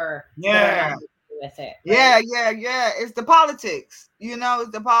floor that are not with it. Right? Yeah. It's the politics.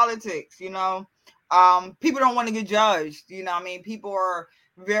 It's the politics. People don't want to get judged. I mean, people are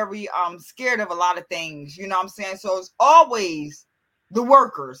very scared of a lot of things. You know what I'm saying? So it's always the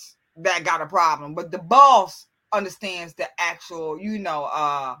workers that got a problem, but the boss understands the actual,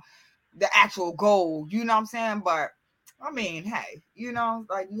 the actual goal. You know what I'm saying? But I mean, hey,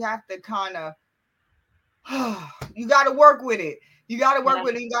 like you have to kind of you got to work with it. You got to work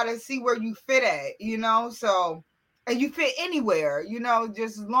with it. You got to see where you fit at, so, and you fit anywhere,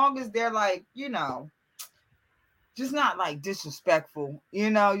 just as long as they're like, just not like disrespectful,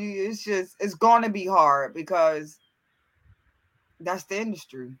 it's going to be hard because that's the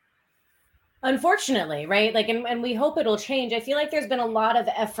industry. Unfortunately, right? Like, and we hope it'll change. I feel like there's been a lot of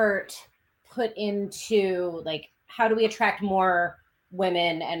effort put into like, how do we attract more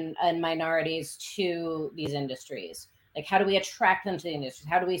women and minorities to these industries? Like, how do we attract them to the industries?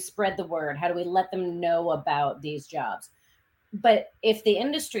 How do we spread the word? How do we let them know about these jobs? But if the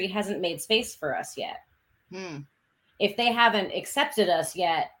industry hasn't made space for us yet, if they haven't accepted us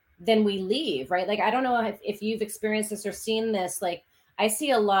yet, then we leave, right? Like, I don't know if you've experienced this or seen this. Like, I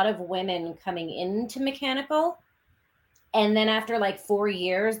see a lot of women coming into mechanical, and then after like 4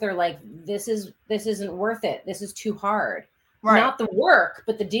 years, they're like, this isn't worth it. This is too hard. Right. Not the work,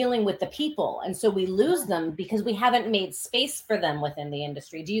 but the dealing with the people. And so we lose them because we haven't made space for them within the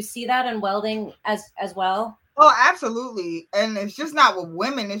industry. Do you see that in welding as well? Oh, absolutely. And it's just not with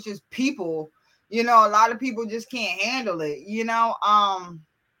women, it's just people. A lot of people just can't handle it,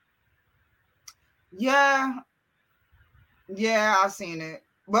 Yeah, I've seen it.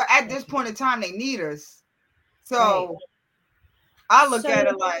 But at this point in time, they need us. So right. I look at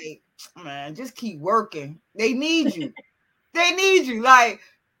it like, man, just keep working. They need you. They need you. Like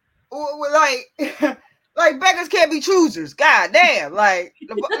Like beggars can't be choosers. God damn. Like, you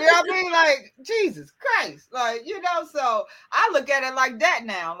know what I mean? Like, Jesus Christ. Like, so I look at it like that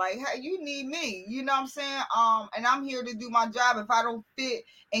now. Like, hey, you need me. You know what I'm saying? And I'm here to do my job. If I don't fit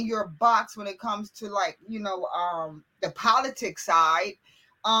in your box when it comes to like, the politics side,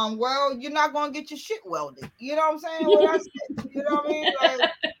 well, you're not gonna get your shit welded. You know what I'm saying? Well, that's it. You know what I mean?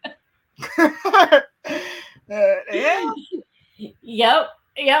 Like yeah.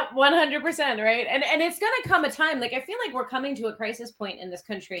 Yep, 100%, right? And it's going to come a time, like I feel like we're coming to a crisis point in this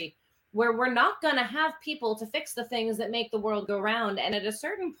country where we're not going to have people to fix the things that make the world go round, and at a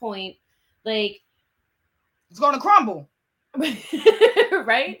certain point, like it's going to crumble.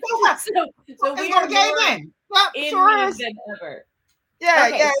 Right? So it's going to cave in. Yep, sure is. Than ever. Yeah,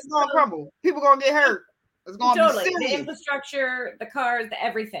 okay, it's going to crumble. People going to get hurt. It's going to be serious. The infrastructure, the cars, the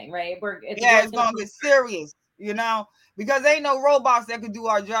everything, right? It's going to get serious, because there ain't no robots that can do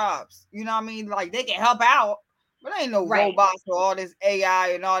our jobs. You know what I mean? Like, they can help out, but there ain't no robots for all this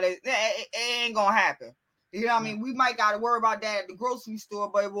AI and all this. It ain't going to happen. You know what I mean? We might got to worry about that at the grocery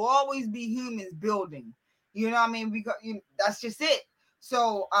store, but it will always be humans building. You know what I mean? Because that's just it.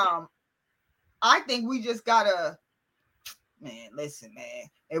 So, I think we just got to, man, listen, man.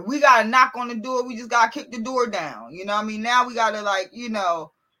 If we got to knock on the door, we just got to kick the door down. You know what I mean? Now we got to, like,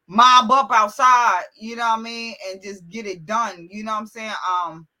 mob up outside, you know what I mean? And just get it done. You know what I'm saying?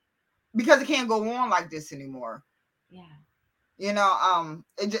 Because it can't go on like this anymore. Yeah.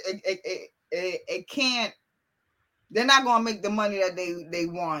 It can't. They're not going to make the money that they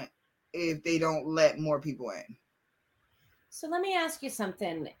want if they don't let more people in. So let me ask you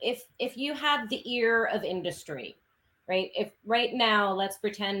something. If you had the ear of industry, right? If right now, let's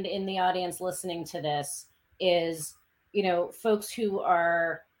pretend in the audience listening to this is, folks who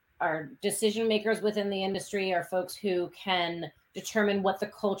are decision makers within the industry, are folks who can determine what the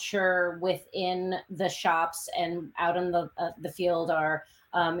culture within the shops and out in the field are,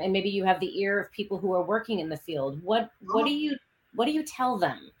 and maybe you have the ear of people who are working in the field. What do you tell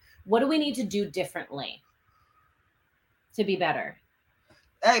them? What do we need to do differently to be better?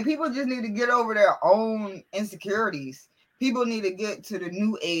 Hey, people just need to get over their own insecurities. People need to get to the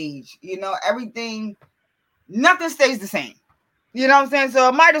new age. Everything, nothing stays the same. You know what I'm saying? So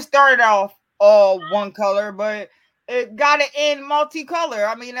it might have started off all one color, but it got to end multicolor.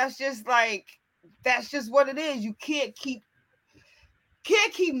 I mean, that's just what it is. You can't keep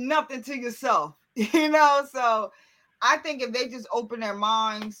nothing to yourself, So I think if they just open their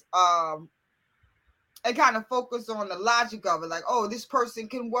minds, and kind of focus on the logic of it, like, oh, this person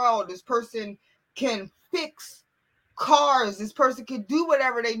can weld, this person can fix cars, this person can do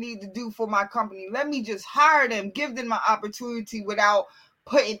whatever they need to do for my company. Let me just hire them, give them an opportunity without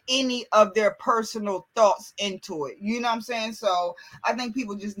putting any of their personal thoughts into it. You know what I'm saying? So I think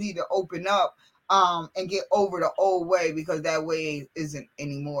people just need to open up and get over the old way, because that way isn't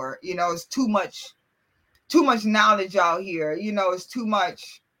anymore. It's too much knowledge out here. It's too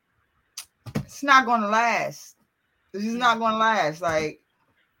much. It's not going to last. It's just not going to last. Like,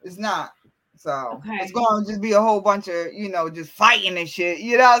 it's not. So It's going to just be a whole bunch of, just fighting and shit.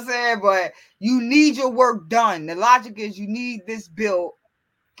 You know what I'm saying? But you need your work done. The logic is you need this built.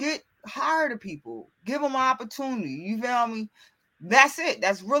 Hire the people. Give them an opportunity. You feel me? That's it.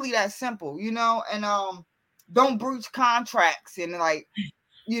 That's really that simple, and don't breach contracts and like,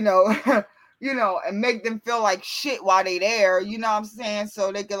 and make them feel like shit while they there. You know what I'm saying?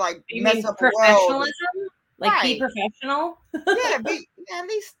 So they can like mess up professionalism. Like be professional. At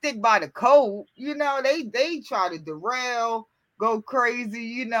least stick by the code. They try to derail, go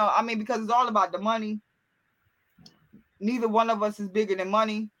crazy. I mean, because it's all about the money. Neither one of us is bigger than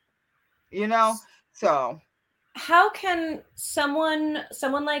money. So how can someone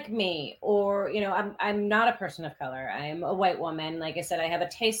like me, or I'm not a person of color, I'm a white woman, like I said, I have a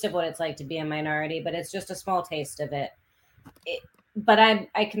taste of what it's like to be a minority, but it's just a small taste of it, but I'd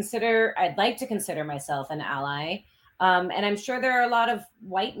like to consider myself an ally, and I'm sure there are a lot of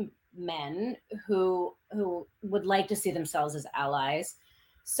white men who would like to see themselves as allies.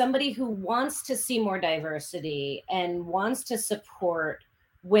 Somebody who wants to see more diversity and wants to support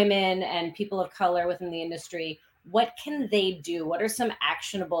women and people of color within the industry, what can they do? What are some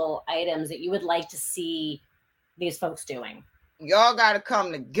actionable items that you would like to see these folks doing? Y'all got to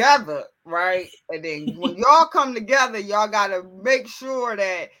come together, right? And then when y'all come together, y'all got to make sure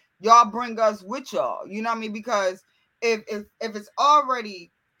that y'all bring us with y'all. You know what I mean? Because if it's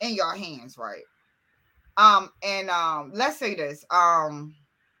already in your hands, right? Let's say this,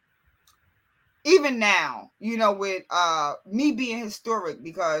 even now, with me being historic,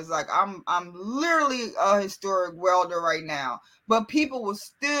 because like I'm literally a historic welder right now, but people will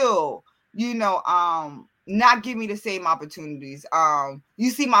still not give me the same opportunities. You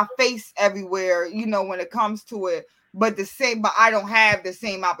see my face everywhere, when it comes to it, but I don't have the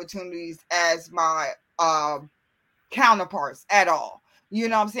same opportunities as my counterparts at all. You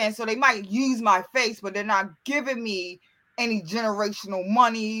know what I'm saying? So they might use my face, but they're not giving me any generational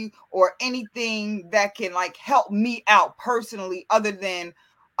money or anything that can like help me out personally other than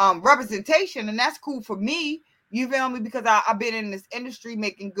representation. And that's cool for me. You feel me? Because I've been in this industry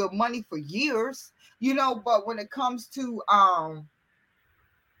making good money for years, but when it comes to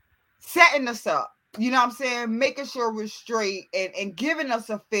setting us up, you know what I'm saying, making sure we're straight and giving us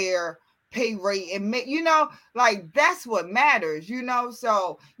a fair pay rate and make, like that's what matters,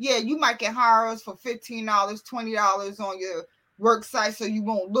 So yeah, you might can hire us for $15, $20 on your work site so you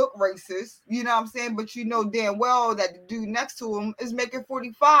won't look racist, you know what I'm saying? But you know damn well that the dude next to him is making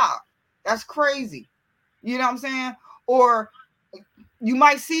 45. That's crazy. You know what I'm saying? Or you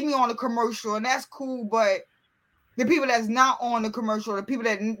might see me on a commercial and that's cool, but the people that's not on the commercial, the people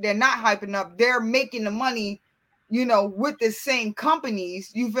that they're not hyping up, they're making the money, with the same companies,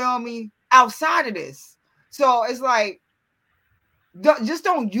 you feel me, outside of this. So it's like, just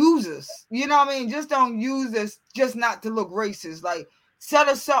don't use us. You know what I mean? Just don't use us just not to look racist. Like, set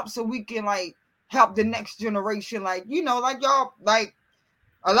us up so we can, like, help the next generation. Like, like y'all, like,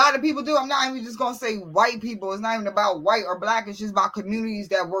 a lot of people do. I'm not even just going to say white people. It's not even about white or black. It's just about communities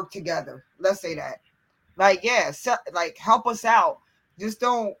that work together. Let's say that. Like, yeah, like help us out. Just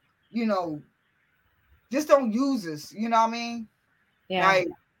don't, just don't use us. You know what I mean? Yeah. Like,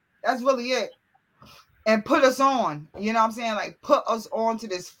 that's really it. And put us on. You know what I'm saying? Like, put us on to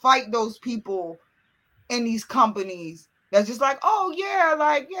this. Fight those people in these companies that's just like, oh yeah,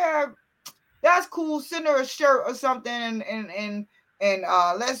 like, yeah, that's cool. Send her a shirt or something, and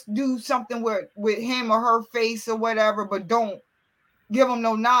let's do something with him or her face or whatever. But don't give them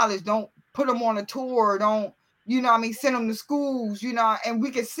no knowledge. Don't put them on a tour. Don't, send them to schools, and we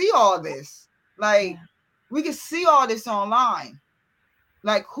can see all this. Like, we can see all this online.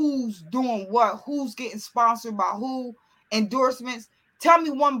 Like, who's doing what, who's getting sponsored by who, endorsements. Tell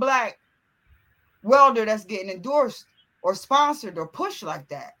me one black welder that's getting endorsed or sponsored or pushed like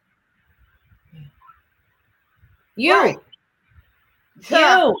that. You. Right.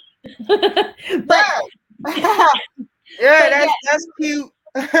 You. But yeah, that's cute.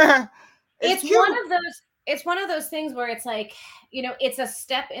 it's cute. one of those things where it's like, it's a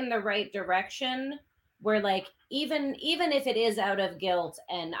step in the right direction where, like, even if it is out of guilt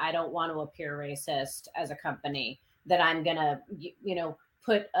and I don't want to appear racist as a company, that I'm gonna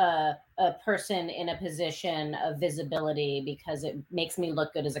put a person in a position of visibility because it makes me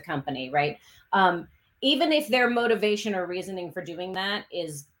look good as a company, right? Even if their motivation or reasoning for doing that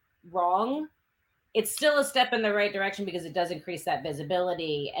is wrong, it's still a step in the right direction because it does increase that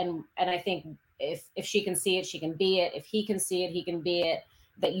visibility. And I think if she can see it, she can be it. If he can see it, he can be it.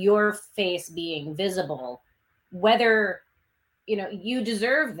 That your face being visible, whether you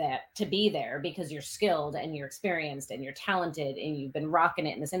deserve that to be there because you're skilled and you're experienced and you're talented and you've been rocking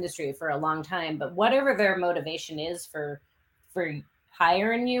it in this industry for a long time. But whatever their motivation is for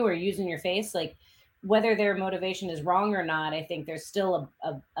hiring you or using your face, like, whether their motivation is wrong or not, I think there's still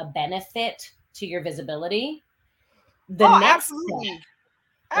a benefit to your visibility. The next absolutely. step,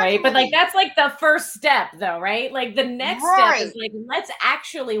 right? But like, that's like the first step though, right? Like, the next step is like, let's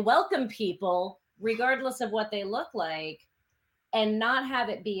actually welcome people regardless of what they look like and not have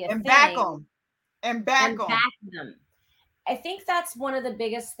it be a and thing. Back them. I think that's one of the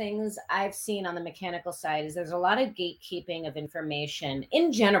biggest things I've seen on the mechanical side is there's a lot of gatekeeping of information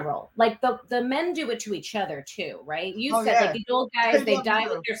in general. Like, the men do it to each other too, right? You said, like, the old guys, they die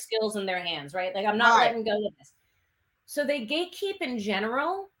with their skills in their hands, right? Like, I'm not letting go of this. So they gatekeep in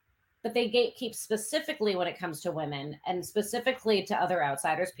general, but they gatekeep specifically when it comes to women and specifically to other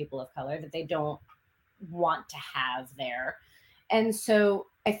outsiders, people of color, that they don't want to have there. And so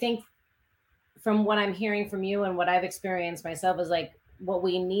I think from what I'm hearing from you and what I've experienced myself is like, what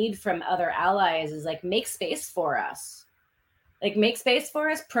we need from other allies is like, make space for us. Like, make space for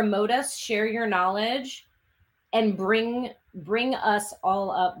us, promote us, share your knowledge, and bring us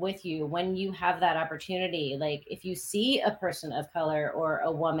all up with you when you have that opportunity. Like, if you see a person of color or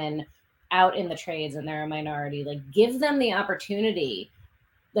a woman out in the trades and they're a minority, like, give them the opportunity.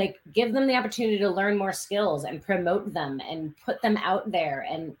 Like, give them the opportunity to learn more skills and promote them and put them out there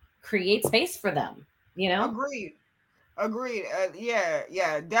and create space for them, Agreed.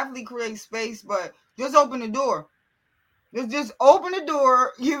 Yeah, definitely create space, but just open the door. Just open the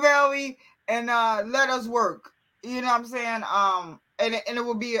door, you feel me, and let us work. You know what I'm saying? And it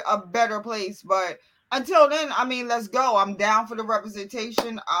will be a better place. But until then, I mean, let's go. I'm down for the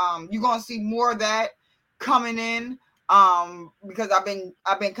representation. You're gonna see more of that coming in. Because I've been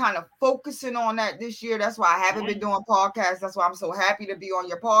kind of focusing on that this year. That's why I haven't been doing podcasts. That's why I'm so happy to be on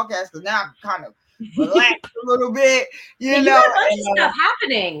your podcast, because now I'm kind of relaxed a little bit, Yeah, you got a bunch of stuff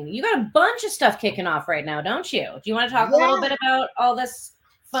happening. You got a bunch of stuff kicking off right now, don't you? Do you want to talk a little bit about all this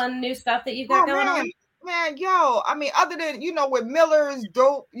fun new stuff that you've got going on? Man, yo, I mean, other than, with Miller's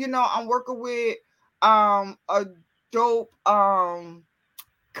dope, I'm working with a dope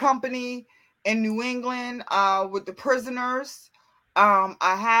company in New England with the prisoners. I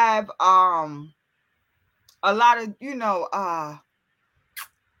have a lot of,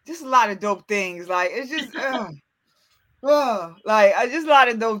 just a lot of dope things. Like, it's just like, just a lot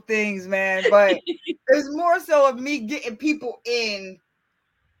of dope things, man. But it's more so of me getting people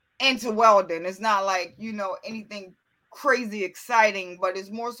into welding. It's not like, anything crazy exciting, but it's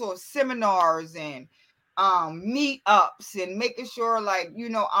more so seminars and meetups and making sure, like,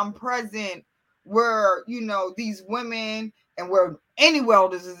 I'm present where, these women and where any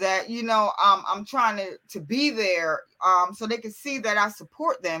welders is at, I'm trying to be there so they can see that I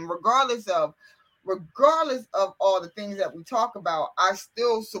support them regardless of all the things that we talk about. I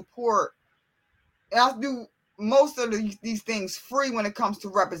still support, and I do most of these things free when it comes to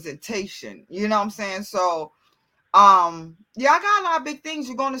representation. You know what I'm saying? So, yeah, I got a lot of big things.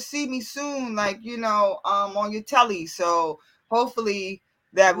 You're going to see me soon, like, on your telly. So hopefully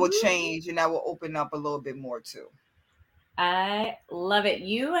that will change and that will open up a little bit more too. I love it.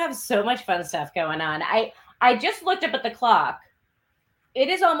 You have so much fun stuff going on. I just looked up at the clock. It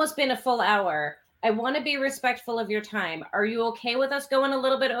has almost been a full hour. I want to be respectful of your time. Are you okay with us going a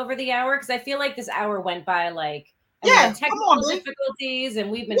little bit over the hour? Because I feel like this hour went by like, we had technical difficulties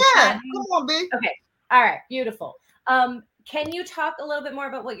and we've been chatting. Come on, B. Okay. All right. Beautiful. Can you talk a little bit more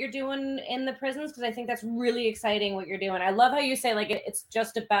about what you're doing in the prisons? Because I think that's really exciting what you're doing. I love how you say like it's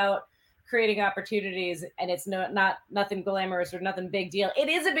just about creating opportunities and it's not nothing glamorous or nothing big deal. It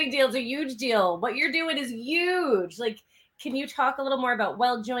is a big deal. It's a huge deal. What you're doing is huge. Like, can you talk a little more about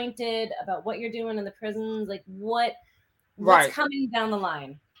Well Jointed, about what you're doing in the prisons? Like what's coming down the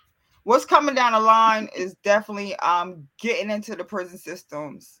line? What's coming down the line is definitely getting into the prison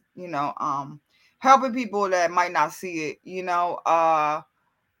systems, helping people that might not see it,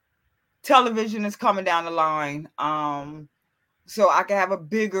 television is coming down the line. So I can have a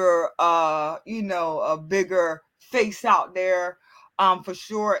bigger a bigger face out there for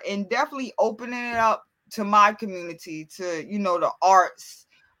sure, and definitely opening it up to my community, to the arts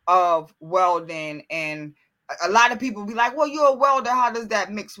of welding. And a lot of people be like, well, you're a welder, how does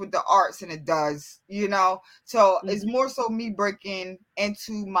that mix with the arts? And it does, so it's more so me breaking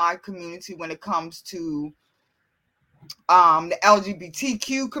into my community when it comes to the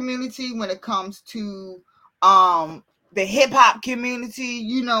LGBTQ community, when it comes to the hip hop community,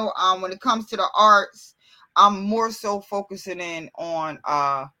 when it comes to the arts. I'm more so focusing in on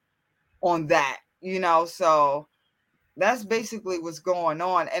that, so that's basically what's going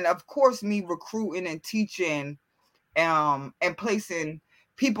on. And of course, me recruiting and teaching and placing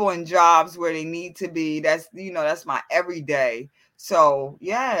people in jobs where they need to be. That's that's my everyday. So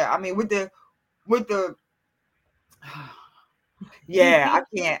yeah, I mean, with the yeah,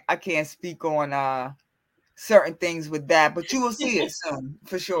 I can't speak on certain things with that, but you will see it soon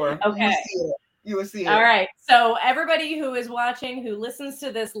for sure. Okay. You will see it. All right. So everybody who is watching, who listens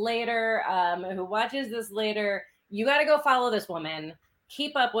to this later, who watches this later, you got to go follow this woman.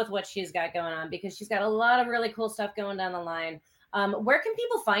 Keep up with what she's got going on, because she's got a lot of really cool stuff going down the line. Where can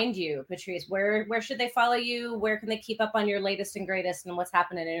people find you, Pa'Trice? Where should they follow you? Where can they keep up on your latest and greatest and what's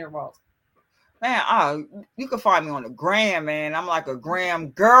happening in your world? Man, you can find me on the gram, man. I'm like a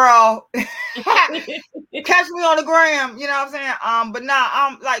gram girl. Catch me on the gram, you know what I'm saying? But nah,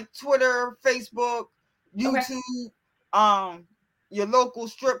 I'm like Twitter, Facebook, YouTube, your local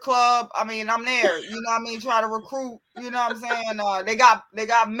strip club. I mean, I'm there. You know what I mean? Try to recruit. You know what I'm saying? They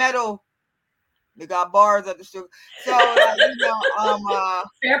got metal. They got bars at the strip. So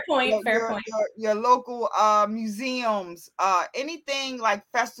fair point. Your local museums, anything like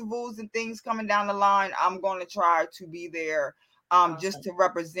festivals and things coming down the line, I'm going to try to be there. Awesome. Just to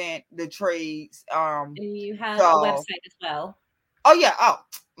represent the trades. And you have a website as well. Oh yeah. Oh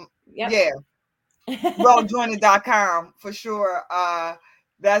yep. Yeah. Weldjointed.com for sure.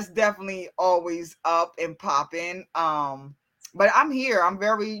 That's definitely always up and popping. But I'm here. I'm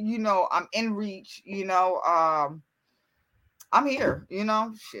very, I'm in reach, I'm here,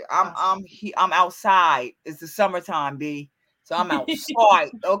 shit. I'm outside. It's the summertime, B. So I'm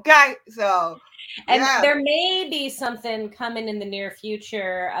outside. Okay. So and yeah. there may be something coming in the near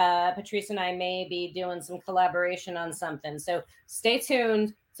future. Pa'Trice and I may be doing some collaboration on something. So stay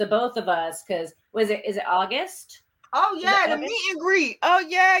tuned to both of us, because is it August? Oh yeah, the meet and greet. Oh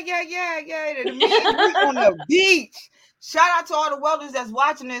yeah. The meet and greet on the beach. Shout out to all the welders that's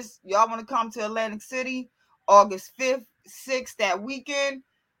watching this. Y'all want to come to Atlantic City, August 5th, 6th, that weekend.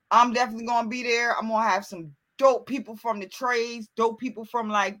 I'm definitely gonna be there. I'm gonna have some dope people from the trades, dope people from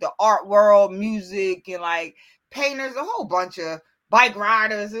like the art world, music, and like painters, a whole bunch of bike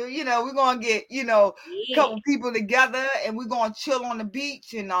riders. We're gonna get, a couple people together, and we're gonna chill on the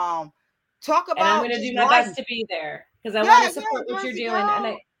beach and talk about. And I'm going to do my best to be there, because I want to support what you're doing.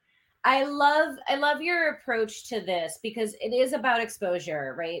 And I love your approach to this, because it is about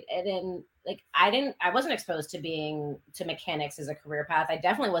exposure, right? And then I wasn't exposed to mechanics as a career path. I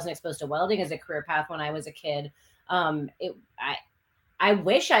definitely wasn't exposed to welding as a career path when I was a kid. I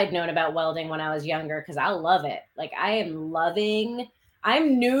wish I'd known about welding when I was younger, because I love it. Like,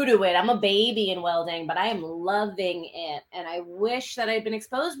 I'm new to it. I'm a baby in welding, but I am loving it. And I wish that I'd been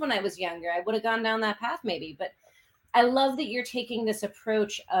exposed when I was younger. I would have gone down that path maybe. But I love that you're taking this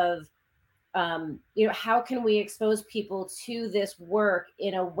approach of, how can we expose people to this work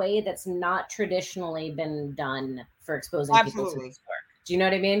in a way that's not traditionally been done for exposing people to this work? Do you know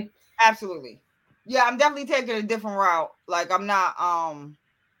what I mean? Absolutely. Yeah, I'm definitely taking a different route. Like, I'm not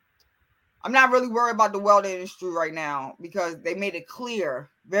really worried about the welding industry right now, because they made it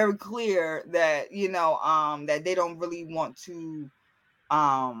very clear that, that they don't really want to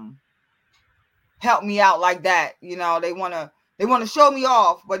help me out like that. They want to show me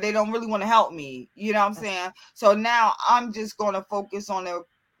off, but they don't really want to help me. You know what I'm saying? So now I'm just going to focus on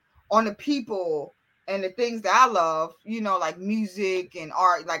the people and the things that I love, like music and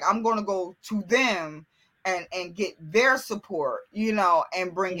art. Like, I'm going to go to them and get their support,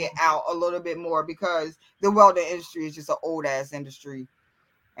 and bring it out a little bit more, because the welding industry is just an old ass industry,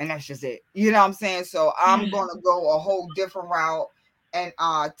 and that's just it. You know what I'm saying? So I'm going to go a whole different route and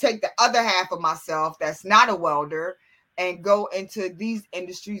take the other half of myself that's not a welder and go into these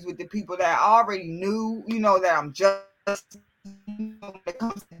industries with the people that I already knew, that I'm just, when it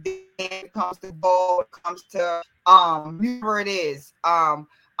comes to dance, it comes to ball, it comes to whatever it is.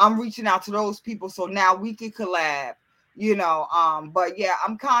 I'm reaching out to those people, so now we can collab, but yeah,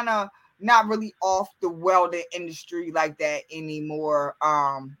 I'm kind of not really off the welding industry like that anymore.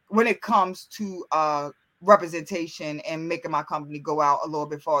 When it comes to representation and making my company go out a little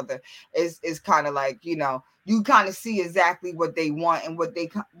bit farther, is kind of like, you kind of see exactly what they want and what they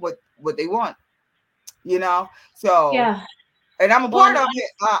want, so yeah. And I'm a part of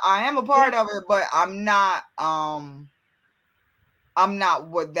it. I am a part of it, but I'm not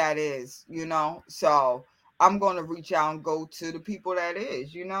what that is, So I'm going to reach out and go to the people that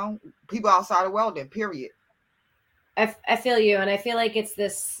is, people outside of welding, period. I feel you. And I feel like it's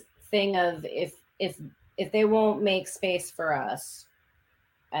this thing of, if they won't make space for us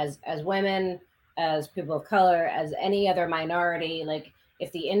as women, as people of color, as any other minority, like,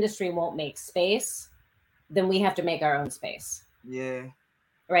 if the industry won't make space, then we have to make our own space. Yeah.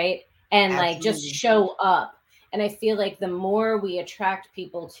 Right. And Absolutely. like, just show up. And I feel like the more we attract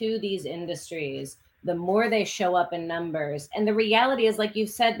people to these industries, the more they show up in numbers. And the reality is, like you've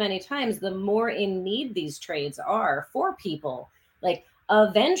said many times, the more in need these trades are for people. Like,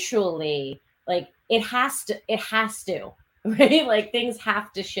 eventually, like, it has to, right? Like, things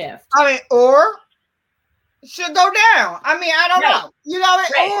have to shift. I mean, or should go down. I mean, I don't know.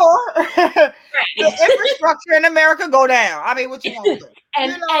 Or the infrastructure in America go down. I mean, what you want to do?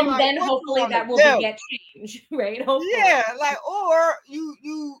 And then hopefully that will get changed, right? Hopefully. Yeah, like, or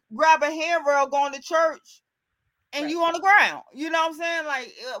you grab a handrail going to church and you on the ground. You know what I'm saying?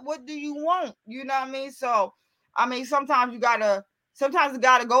 Like, what do you want? You know what I mean? So, I mean, sometimes it gotta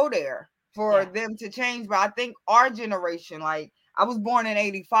go there for them to change. But I think our generation, like, I was born in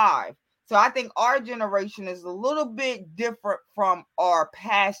 85. So I think our generation is a little bit different from our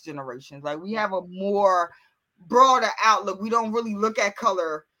past generations. Like, we have a more broader outlook. We don't really look at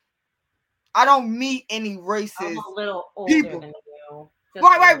color. I don't meet any racist I'm a little older people. Than you.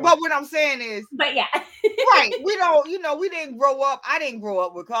 Right. But what I'm saying is, but yeah, right. We don't, we didn't grow up. I didn't grow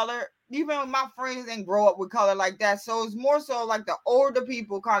up with color. Even my friends didn't grow up with color like that. So it's more so like the older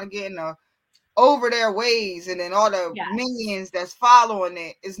people kind of getting over their ways, and then all the minions that's following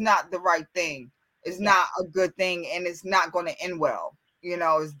it is not the right thing. It's not a good thing, and it's not going to end well.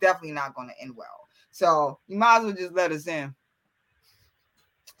 It's definitely not going to end well. So you might as well just let us in.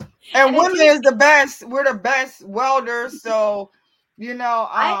 And women is the best. We're the best welders. So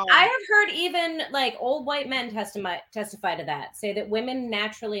I have heard even like old white men testify to that, say that women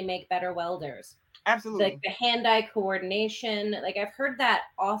naturally make better welders. Like Absolutely. the hand-eye coordination, like I've heard that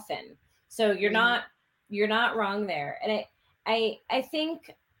often. So you're not wrong there. And I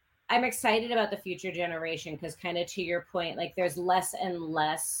think I'm excited about the future generation because kind of to your point, like there's less and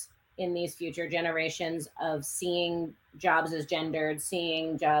less in these future generations of seeing jobs as gendered,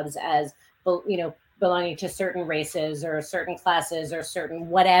 seeing jobs as, belonging to certain races or certain classes or certain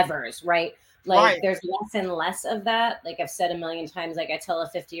whatevers, right? Like Right. there's less and less of that. Like I've said a million times, like I tell a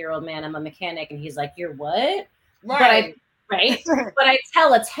 50-year-old man I'm a mechanic and he's like, "You're what?" But Right. right? But I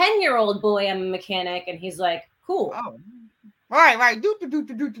tell a 10-year-old boy I'm a mechanic and he's like, "Cool." Oh. Right. Do. You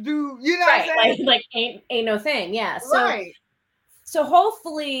know what Right. I'm saying? Like ain't no thing. Yeah. Right. So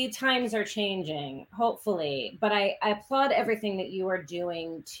hopefully times are changing, hopefully, but I applaud everything that you are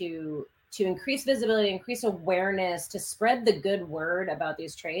doing to increase visibility, increase awareness, to spread the good word about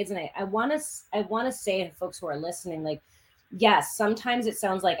these trades. And I want to say to folks who are listening, like, yes, sometimes it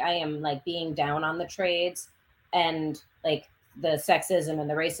sounds like I am like being down on the trades and like the sexism and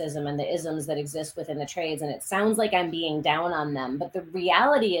the racism and the isms that exist within the trades. And it sounds like I'm being down on them. But the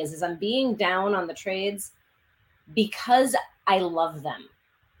reality is I'm being down on the trades because I love them.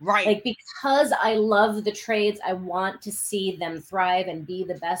 Right. Like because I love the trades, I want to see them thrive and be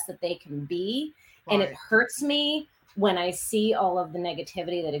the best that they can be. Right. And it hurts me when I see all of the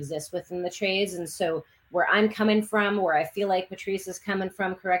negativity that exists within the trades. And so where I'm coming from, where I feel like Pa'Trice is coming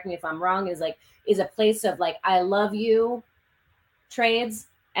from, correct me if I'm wrong, is a place of like, I love you, trades,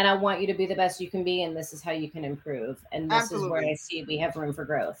 and I want you to be the best you can be, and this is how you can improve. And this is where I Absolutely. see we have room for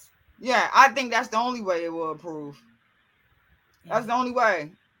growth. Yeah, I think that's the only way it will improve. Yeah. That's the only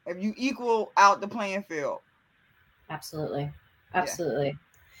way. If you equal out the playing field. Absolutely. Yeah. Absolutely.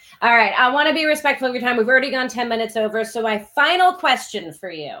 All right. I want to be respectful of your time. We've already gone 10 minutes over. So my final question for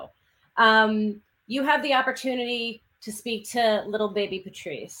you. You have the opportunity to speak to little baby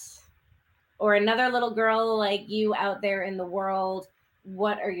Pa'Trice or another little girl like you out there in the world.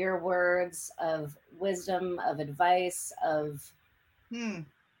 What are your words of wisdom, of advice, of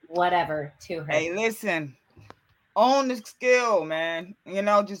whatever to her? Hey, listen. Own the skill, man.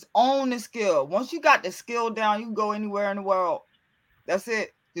 Just own the skill. Once you got the skill down, you can go anywhere in the world. That's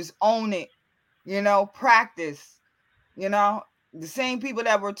it. Just own it. Practice. The same people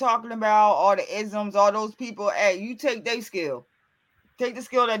that we're talking about, all the isms, all those people, hey, you take their skill. Take the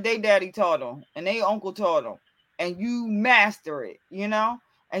skill that they daddy taught them and they uncle taught them, and you master it,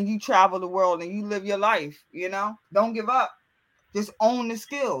 and you travel the world and you live your life, Don't give up. Just own the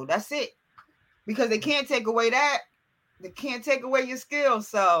skill. That's it. Because they can't take away that. They can't take away your skills.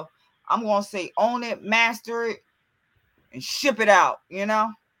 So I'm going to say own it, master it, and ship it out,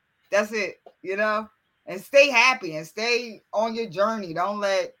 That's it, and stay happy and stay on your journey. Don't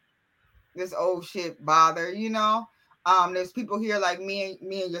let this old shit bother, There's people here like me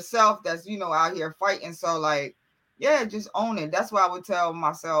and yourself that's, out here fighting. So like, yeah, just own it. That's why I would tell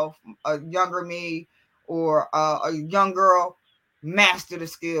myself, a younger me or a young girl, master the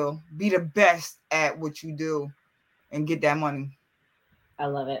skill, be the best at what you do and get that money. I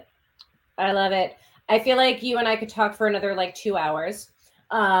love it. I love it. I feel like you and I could talk for another like 2 hours.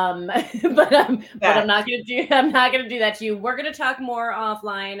 But I'm not gonna do that to you. We're gonna talk more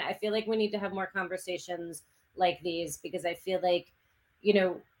offline. I feel like we need to have more conversations like these because I feel like,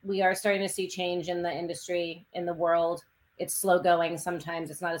 we are starting to see change in the industry, in the world. It's slow going sometimes.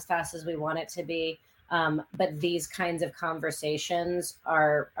 It's not as fast as we want it to be. But these kinds of conversations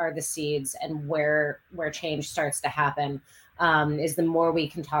are the seeds and where change starts to happen. Is the more we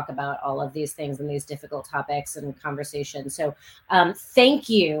can talk about all of these things and these difficult topics and conversations. So thank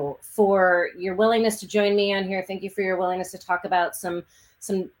you for your willingness to join me on here. Thank you for your willingness to talk about some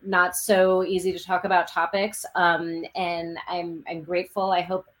not so easy to talk about topics. And I'm grateful. I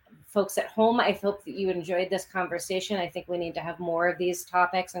hope folks at home, I hope that you enjoyed this conversation. I think we need to have more of these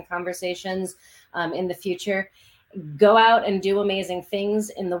topics and conversations in the future. Go out and do amazing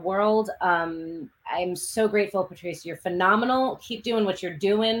things in the world. I'm so grateful, Pa'Trice. You're phenomenal. Keep doing what you're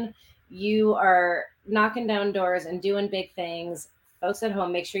doing. You are knocking down doors and doing big things. Folks at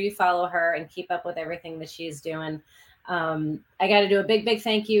home, make sure you follow her and keep up with everything that she's doing. I got to do a big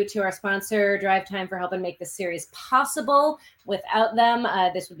thank you to our sponsor, Drive Time, for helping make this series possible. Without them,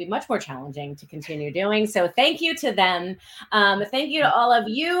 this would be much more challenging to continue doing. So thank you to them. Thank you to all of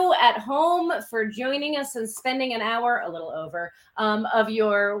you at home for joining us and spending an hour, a little over, of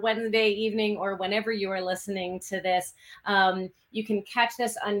your Wednesday evening or whenever you are listening to this. You can catch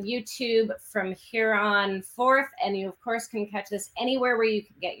this on YouTube from here on forth. And you, of course, can catch this anywhere where you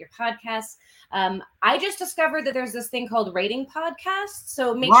can get your podcasts. I just discovered that there's this thing called rating podcast.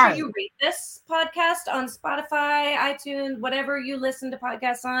 So make sure you rate this podcast on Spotify, iTunes, whatever you listen to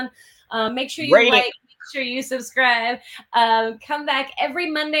podcasts on. Make sure you make sure you subscribe. Come back every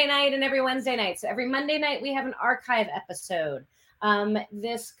Monday night and every Wednesday night. So every Monday night we have an archive episode.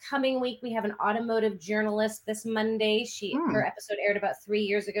 This coming week we have an automotive journalist. This Monday, her episode aired about 3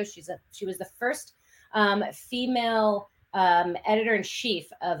 years ago. She was the first female editor-in-chief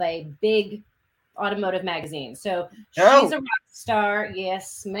of a big automotive magazine. So she's a rock star.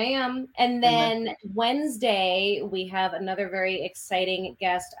 Yes, ma'am. And then Wednesday, we have another very exciting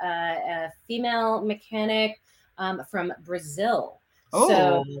guest, a female mechanic from Brazil.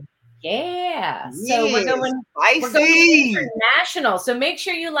 So so we're going international. So make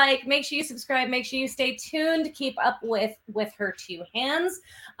sure you subscribe, make sure you stay tuned, keep up with her two hands.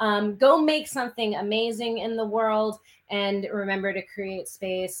 Go make something amazing in the world, and remember to create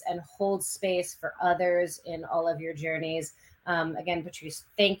space and hold space for others in all of your journeys. Again, Pa'Trice,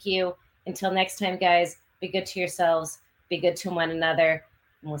 thank you. Until next time, guys, be good to yourselves, be good to one another,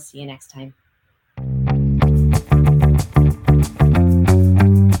 and we'll see you next time.